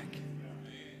back.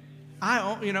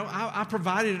 I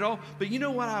provided it all. But you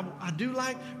know what I do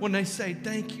like? When they say,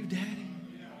 thank you, Daddy.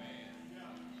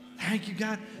 Thank you,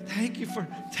 God. Thank you for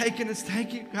taking us.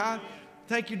 Thank you, God.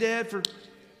 Thank you, Dad, for...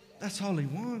 That's all He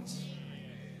wants.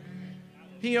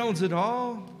 He owns it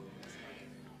all.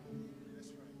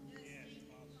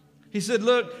 He said,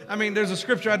 look, I mean, there's a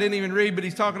scripture I didn't even read, but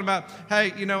he's talking about,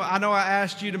 hey, you know I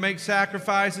asked you to make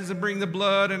sacrifices and bring the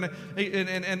blood and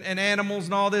animals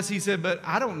and all this. He said, but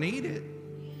I don't need it.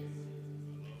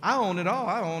 I own it all.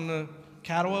 I own the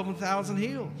cattle of 1,000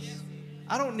 hills.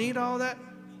 I don't need all that.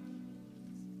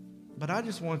 But I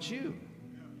just want you.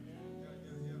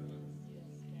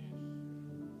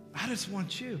 I just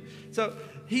want you. So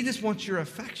He just wants your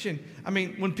affection. I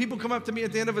mean, when people come up to me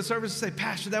at the end of a service and say,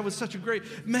 Pastor, that was such a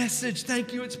great message.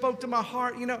 Thank you. It spoke to my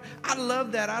heart. You know, I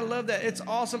love that. I love that. It's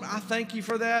awesome. I thank you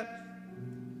for that.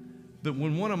 But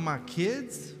when one of my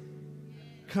kids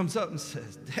comes up and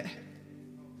says, Dad,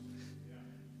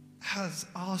 that was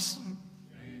awesome.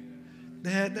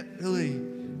 Dad, that really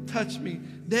touched me.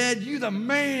 Dad, you the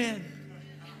man.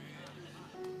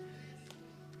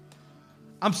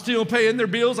 I'm still paying their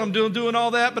bills. I'm doing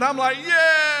all that. But I'm like,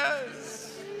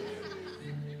 yes.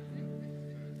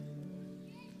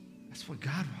 That's what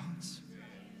God wants.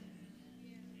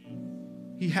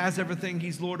 He has everything.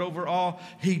 He's Lord over all.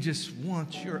 He just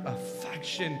wants your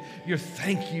affection, your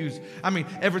thank yous. I mean,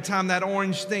 every time that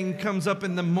orange thing comes up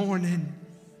in the morning,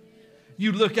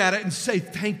 you look at it and say,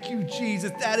 thank you,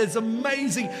 Jesus. That is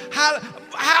amazing.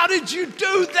 How did you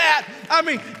do that? I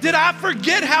mean, did I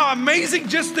forget how amazing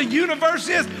just the universe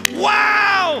is?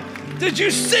 Wow! Did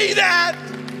you see that?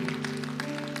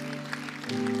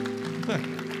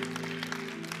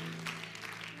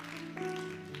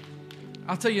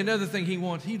 I'll tell you another thing He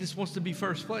wants. He just wants to be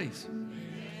first place.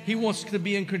 He wants to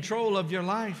be in control of your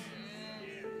life.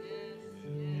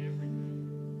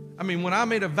 I mean, when I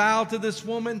made a vow to this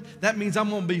woman, that means I'm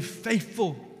going to be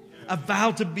faithful. A vow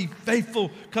to be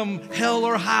faithful, come hell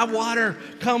or high water,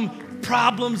 come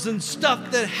problems and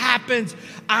stuff that happens.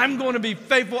 I'm going to be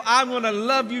faithful. I'm going to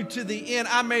love you to the end.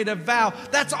 I made a vow.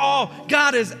 That's all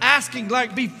God is asking.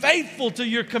 Like, be faithful to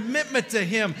your commitment to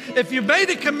Him. If you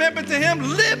made a commitment to Him,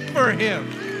 live for Him.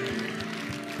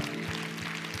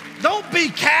 Don't be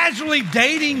casually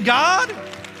dating God.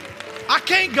 I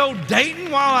can't go dating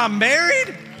while I'm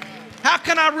married. How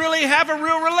can I really have a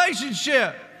real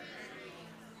relationship?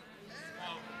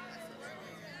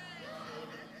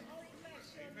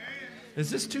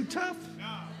 Is this too tough?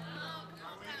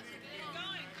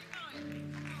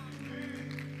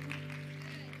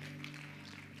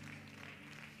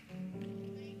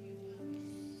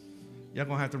 Y'all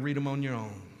gonna have to read them on your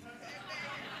own.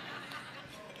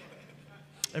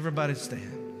 Everybody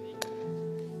stand.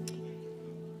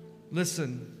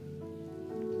 Listen.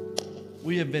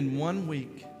 We have been 1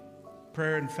 week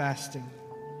prayer and fasting.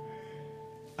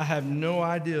 I have no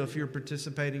idea if you're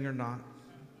participating or not.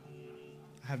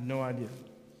 I have no idea.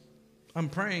 I'm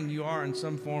praying you are in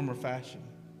some form or fashion.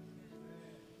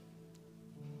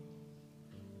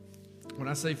 When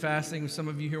I say fasting, some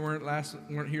of you here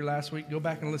weren't here last week, go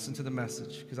back and listen to the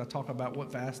message because I talk about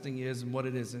what fasting is and what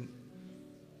it isn't.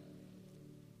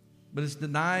 But it's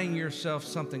denying yourself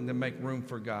something to make room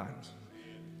for God.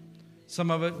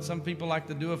 Some people like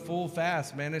to do a full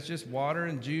fast, man. It's just water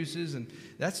and juices, and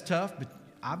that's tough, but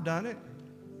I've done it.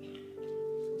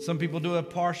 Some people do a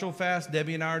partial fast.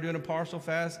 Debbie and I are doing a partial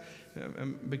fast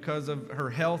because of her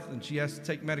health, and she has to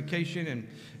take medication. And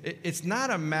it's not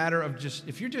a matter of just,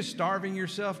 if you're just starving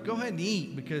yourself, go ahead and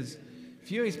eat, because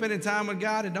if you ain't spending time with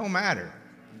God, it don't matter.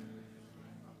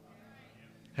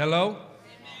 Hello?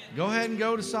 Go ahead and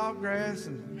go to Saltgrass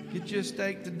and get you a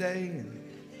steak today. And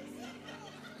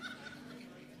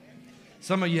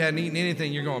some of you hadn't eaten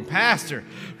anything. You're going, Pastor,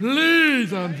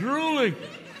 please, I'm drooling.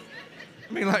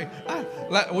 I mean,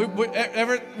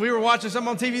 we were watching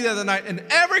something on TV the other night, and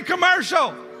every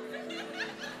commercial.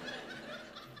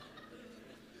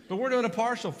 But we're doing a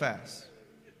partial fast.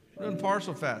 We're doing a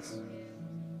partial fast.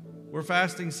 We're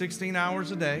fasting 16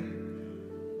 hours a day.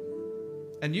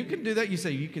 And you can do that. You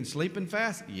say, you can sleep and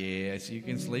fast? Yes, you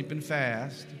can sleep and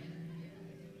fast.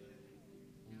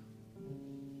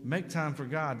 Make time for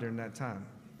God during that time.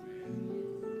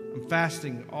 I'm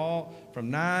fasting all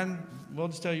from 9, we'll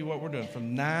just tell you what we're doing,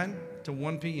 from 9 to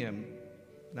 1 p.m.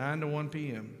 9 to 1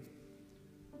 p.m.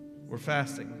 We're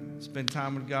fasting. Spend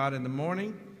time with God in the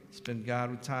morning, spend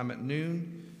God with time at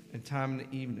noon, and time in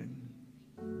the evening.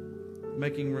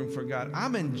 Making room for God.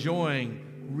 I'm enjoying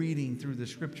reading through the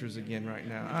scriptures again right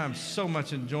now. I'm so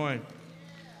much enjoying.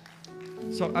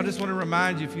 So I just want to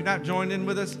remind you, if you're not joined in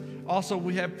with us, also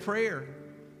we have prayer.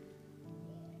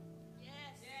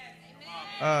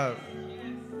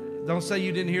 Don't say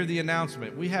you didn't hear the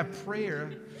announcement. We have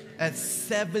prayer at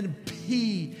 7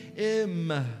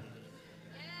 p.m.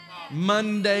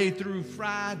 Monday through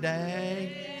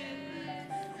Friday.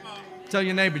 Tell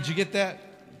your neighbor, did you get that?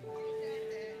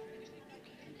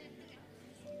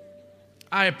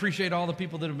 I appreciate all the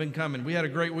people that have been coming. We had a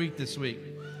great week this week.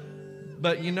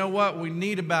 But you know what? We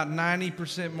need about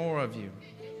 90% more of you.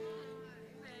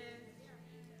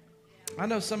 I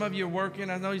know some of you are working.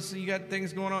 I know you got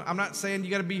things going on. I'm not saying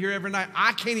you got to be here every night.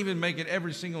 I can't even make it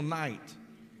every single night.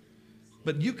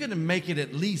 But you can make it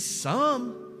at least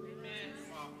some.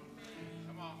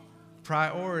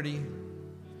 Priority.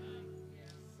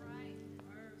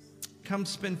 Come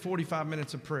spend 45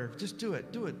 minutes of prayer. Just do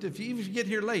it. Do it. If you even get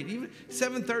here late, even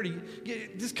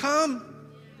 7:30, just come.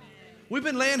 We've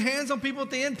been laying hands on people at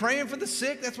the end, praying for the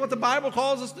sick. That's what the Bible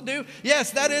calls us to do.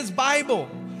 Yes, that is Bible.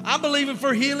 I'm believing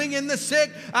for healing in the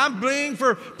sick. I'm believing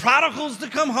for prodigals to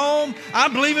come home.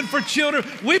 I'm believing for children.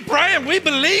 We pray and we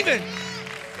believe it.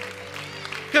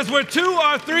 Because where 2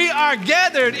 or 3 are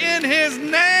gathered in His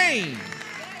name.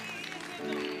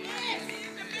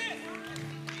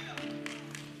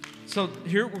 So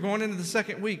here we're going into the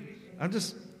second week.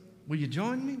 Will you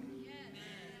join me?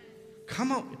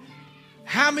 Come on.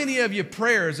 How many of your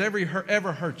prayers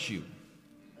ever hurt you?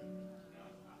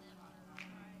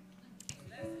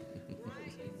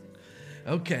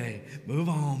 Okay, move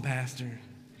on, Pastor.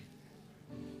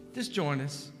 Just join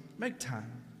us. Make time.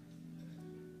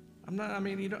 I'm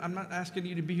not asking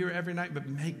you to be here every night, but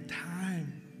make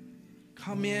time.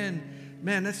 Come in.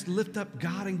 Man, let's lift up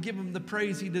God and give Him the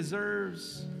praise He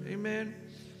deserves. Amen.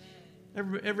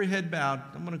 Every head bowed.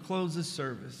 I'm going to close this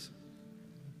service.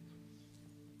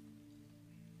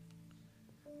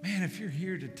 Man, if you're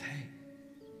here today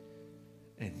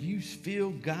and you feel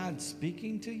God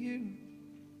speaking to you,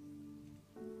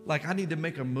 like I need to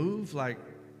make a move, like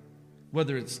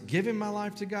whether it's giving my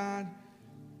life to God,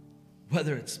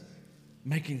 whether it's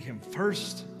making Him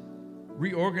first,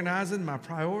 reorganizing my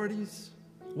priorities,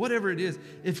 whatever it is,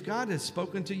 if God has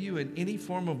spoken to you in any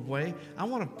form of way, I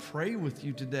want to pray with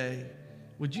you today.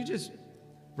 Would you just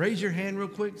raise your hand real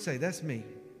quick? Say, that's me.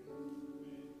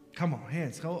 Come on,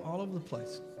 hands go all over the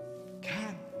place.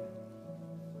 God.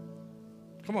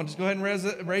 Come on, just go ahead and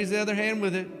raise the other hand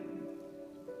with it.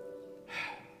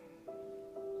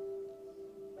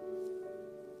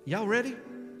 Y'all ready?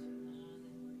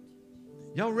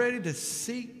 Y'all ready to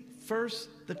seek first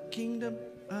the kingdom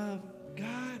of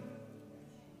God?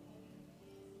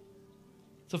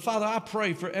 So, Father, I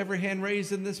pray for every hand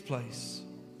raised in this place.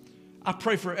 I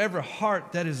pray for every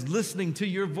heart that is listening to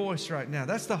your voice right now.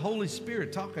 That's the Holy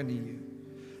Spirit talking to you.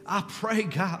 I pray,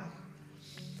 God,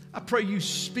 I pray you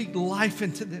speak life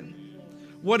into them.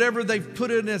 Whatever they've put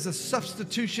in as a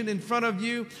substitution in front of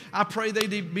you, I pray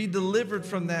they be delivered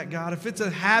from that, God. If it's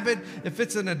a habit, if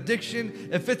it's an addiction,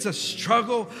 if it's a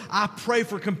struggle, I pray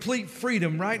for complete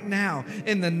freedom right now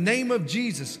in the name of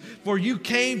Jesus. For you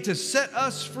came to set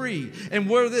us free. And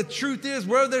where the truth is,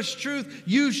 where there's truth,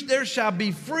 there shall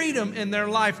be freedom in their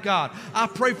life, God. I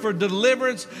pray for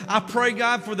deliverance. I pray,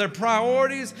 God, for their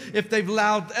priorities. If they've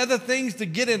allowed other things to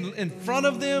get in front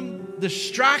of them,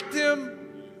 distract them,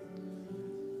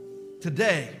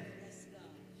 today,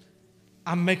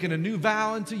 I'm making a new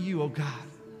vow unto you, oh God.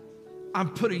 I'm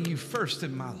putting you first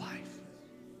in my life.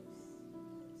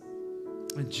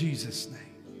 In Jesus' name.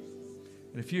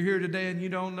 And if you're here today and you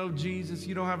don't know Jesus,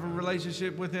 you don't have a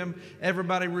relationship with him,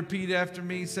 everybody repeat after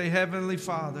me. Say, Heavenly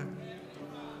Father,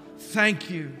 thank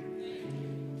you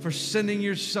for sending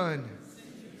your son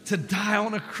to die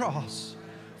on a cross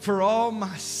for all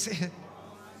my sin.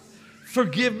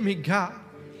 Forgive me, God.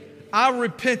 I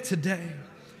repent today.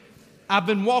 I've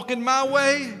been walking my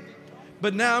way,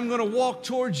 but now I'm going to walk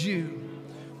towards you.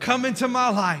 Come into my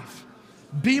life.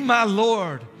 Be my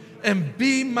Lord and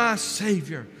be my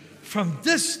Savior from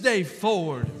this day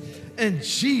forward. In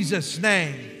Jesus'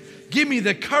 name, give me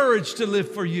the courage to live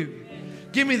for you.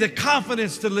 Give me the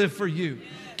confidence to live for you.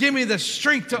 Give me the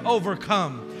strength to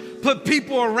overcome. Put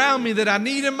people around me that I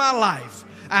need in my life.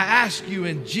 I ask you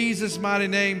in Jesus' mighty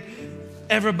name.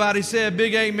 Everybody say a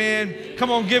big amen.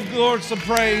 Come on, give the Lord some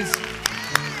praise.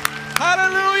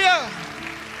 Hallelujah.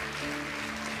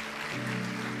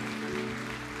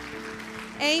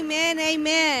 Amen,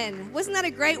 amen. Wasn't that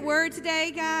a great word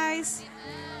today, guys?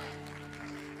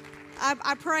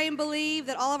 I pray and believe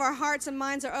that all of our hearts and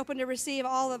minds are open to receive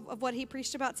all of what he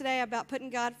preached about today, about putting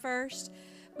God first.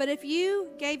 But if you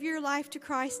gave your life to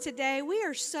Christ today, we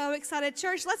are so excited.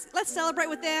 Church, let's celebrate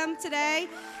with them today.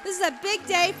 This is a big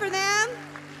day for them.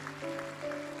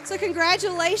 So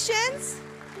congratulations.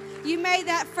 You made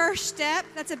that first step.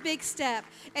 That's a big step.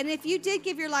 And if you did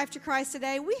give your life to Christ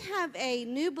today, we have a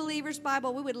New Believer's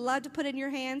Bible we would love to put in your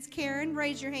hands. Karen,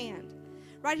 raise your hand.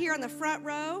 Right here on the front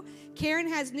row, Karen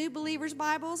has New Believer's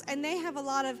Bibles, and they have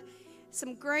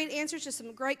some great answers to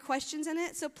some great questions in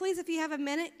it. So please, if you have a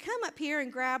minute, come up here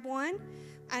and grab one,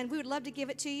 and we would love to give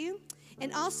it to you.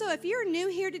 And also, if you're new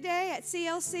here today at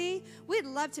CLC, we'd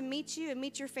love to meet you and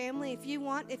meet your family. If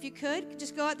you could,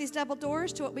 just go out these double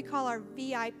doors to what we call our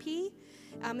VIP.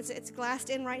 It's glassed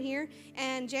in right here.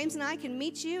 And James and I can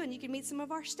meet you, and you can meet some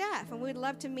of our staff, and we'd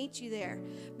love to meet you there.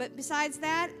 But besides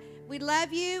that, we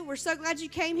love you. We're so glad you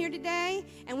came here today,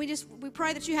 and we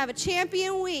pray that you have a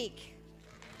champion week.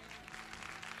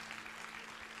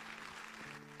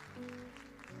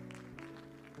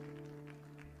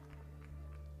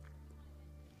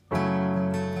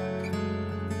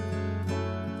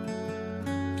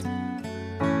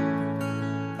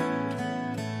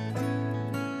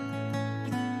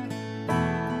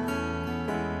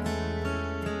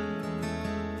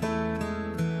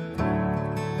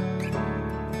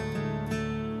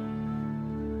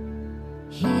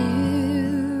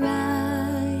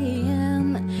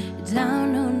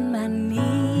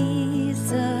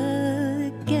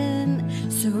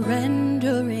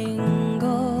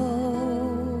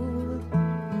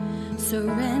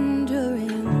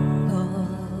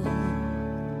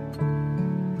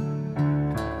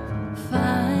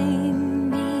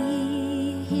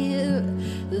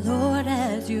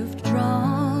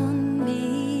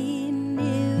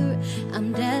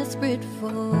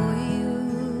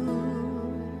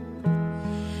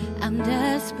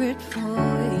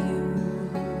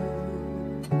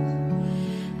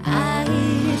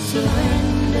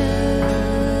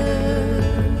 Surrender.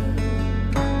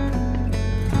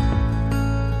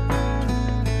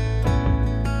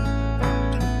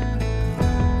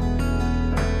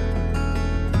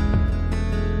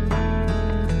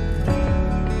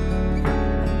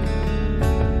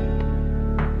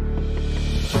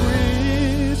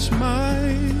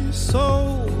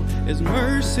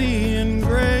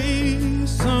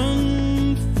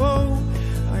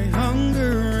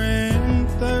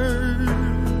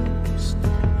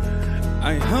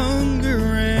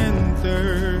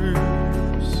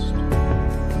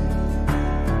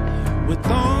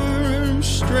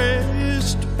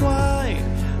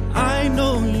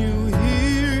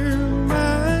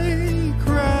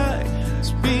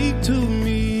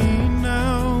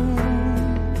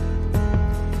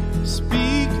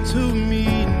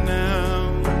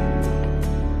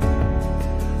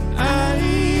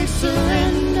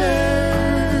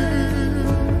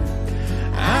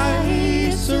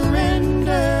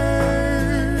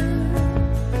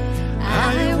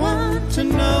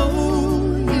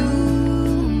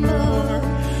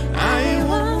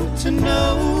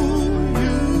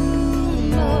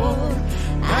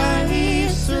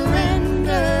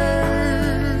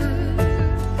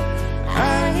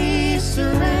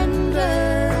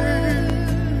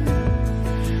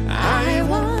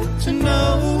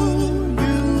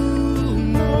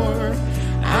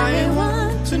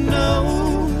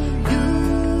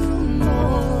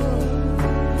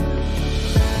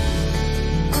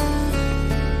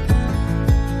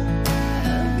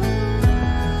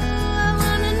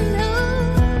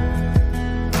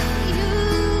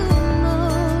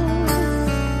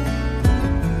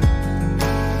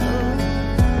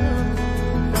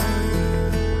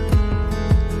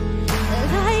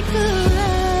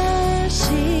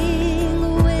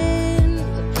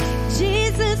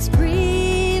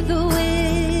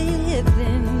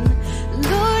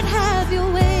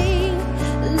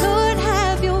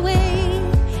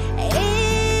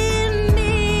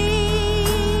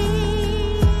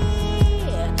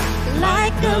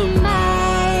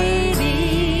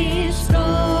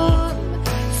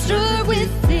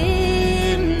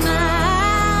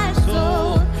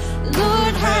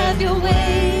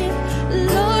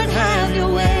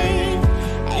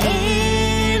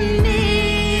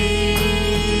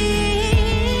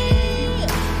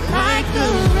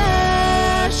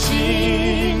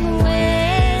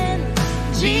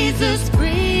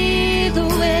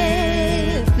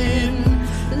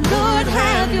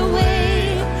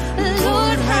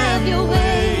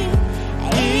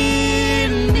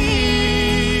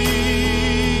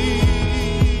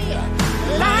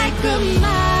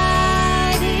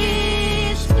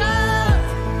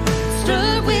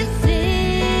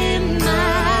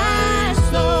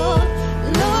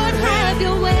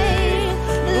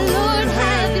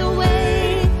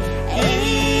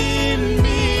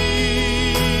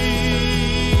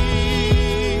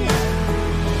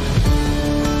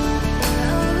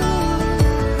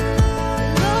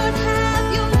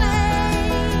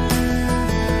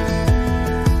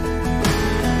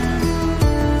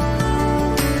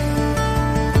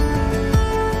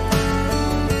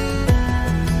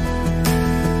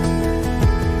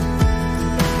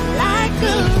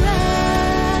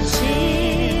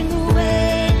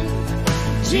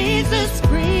 Jesus,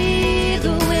 breathe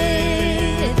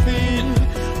within.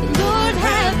 Lord,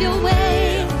 have your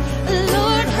way.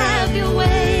 Lord, have your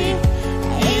way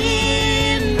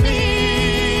in me.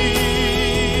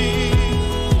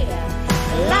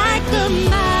 Like the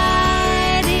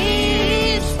mighty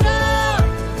storm,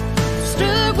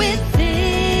 stir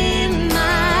within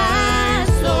my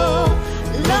soul.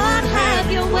 Lord,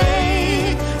 have your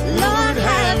way. Lord,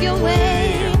 have your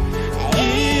way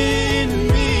in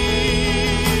me.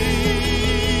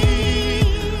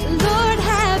 Lord,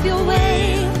 have your way.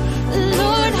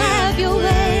 Lord, have your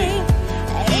way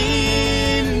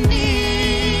in me.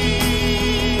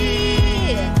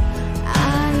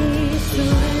 I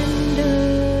surrender.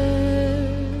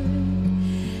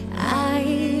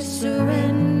 I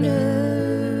surrender.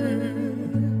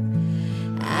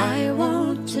 I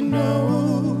want to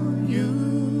know you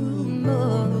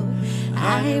more.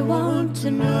 I want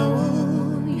to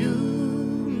know you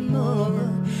more.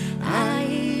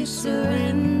 I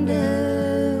surrender.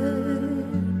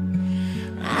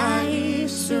 I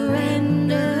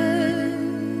surrender.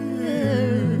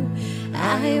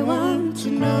 I want to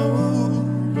know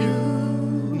you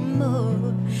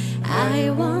more. I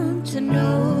want to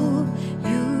know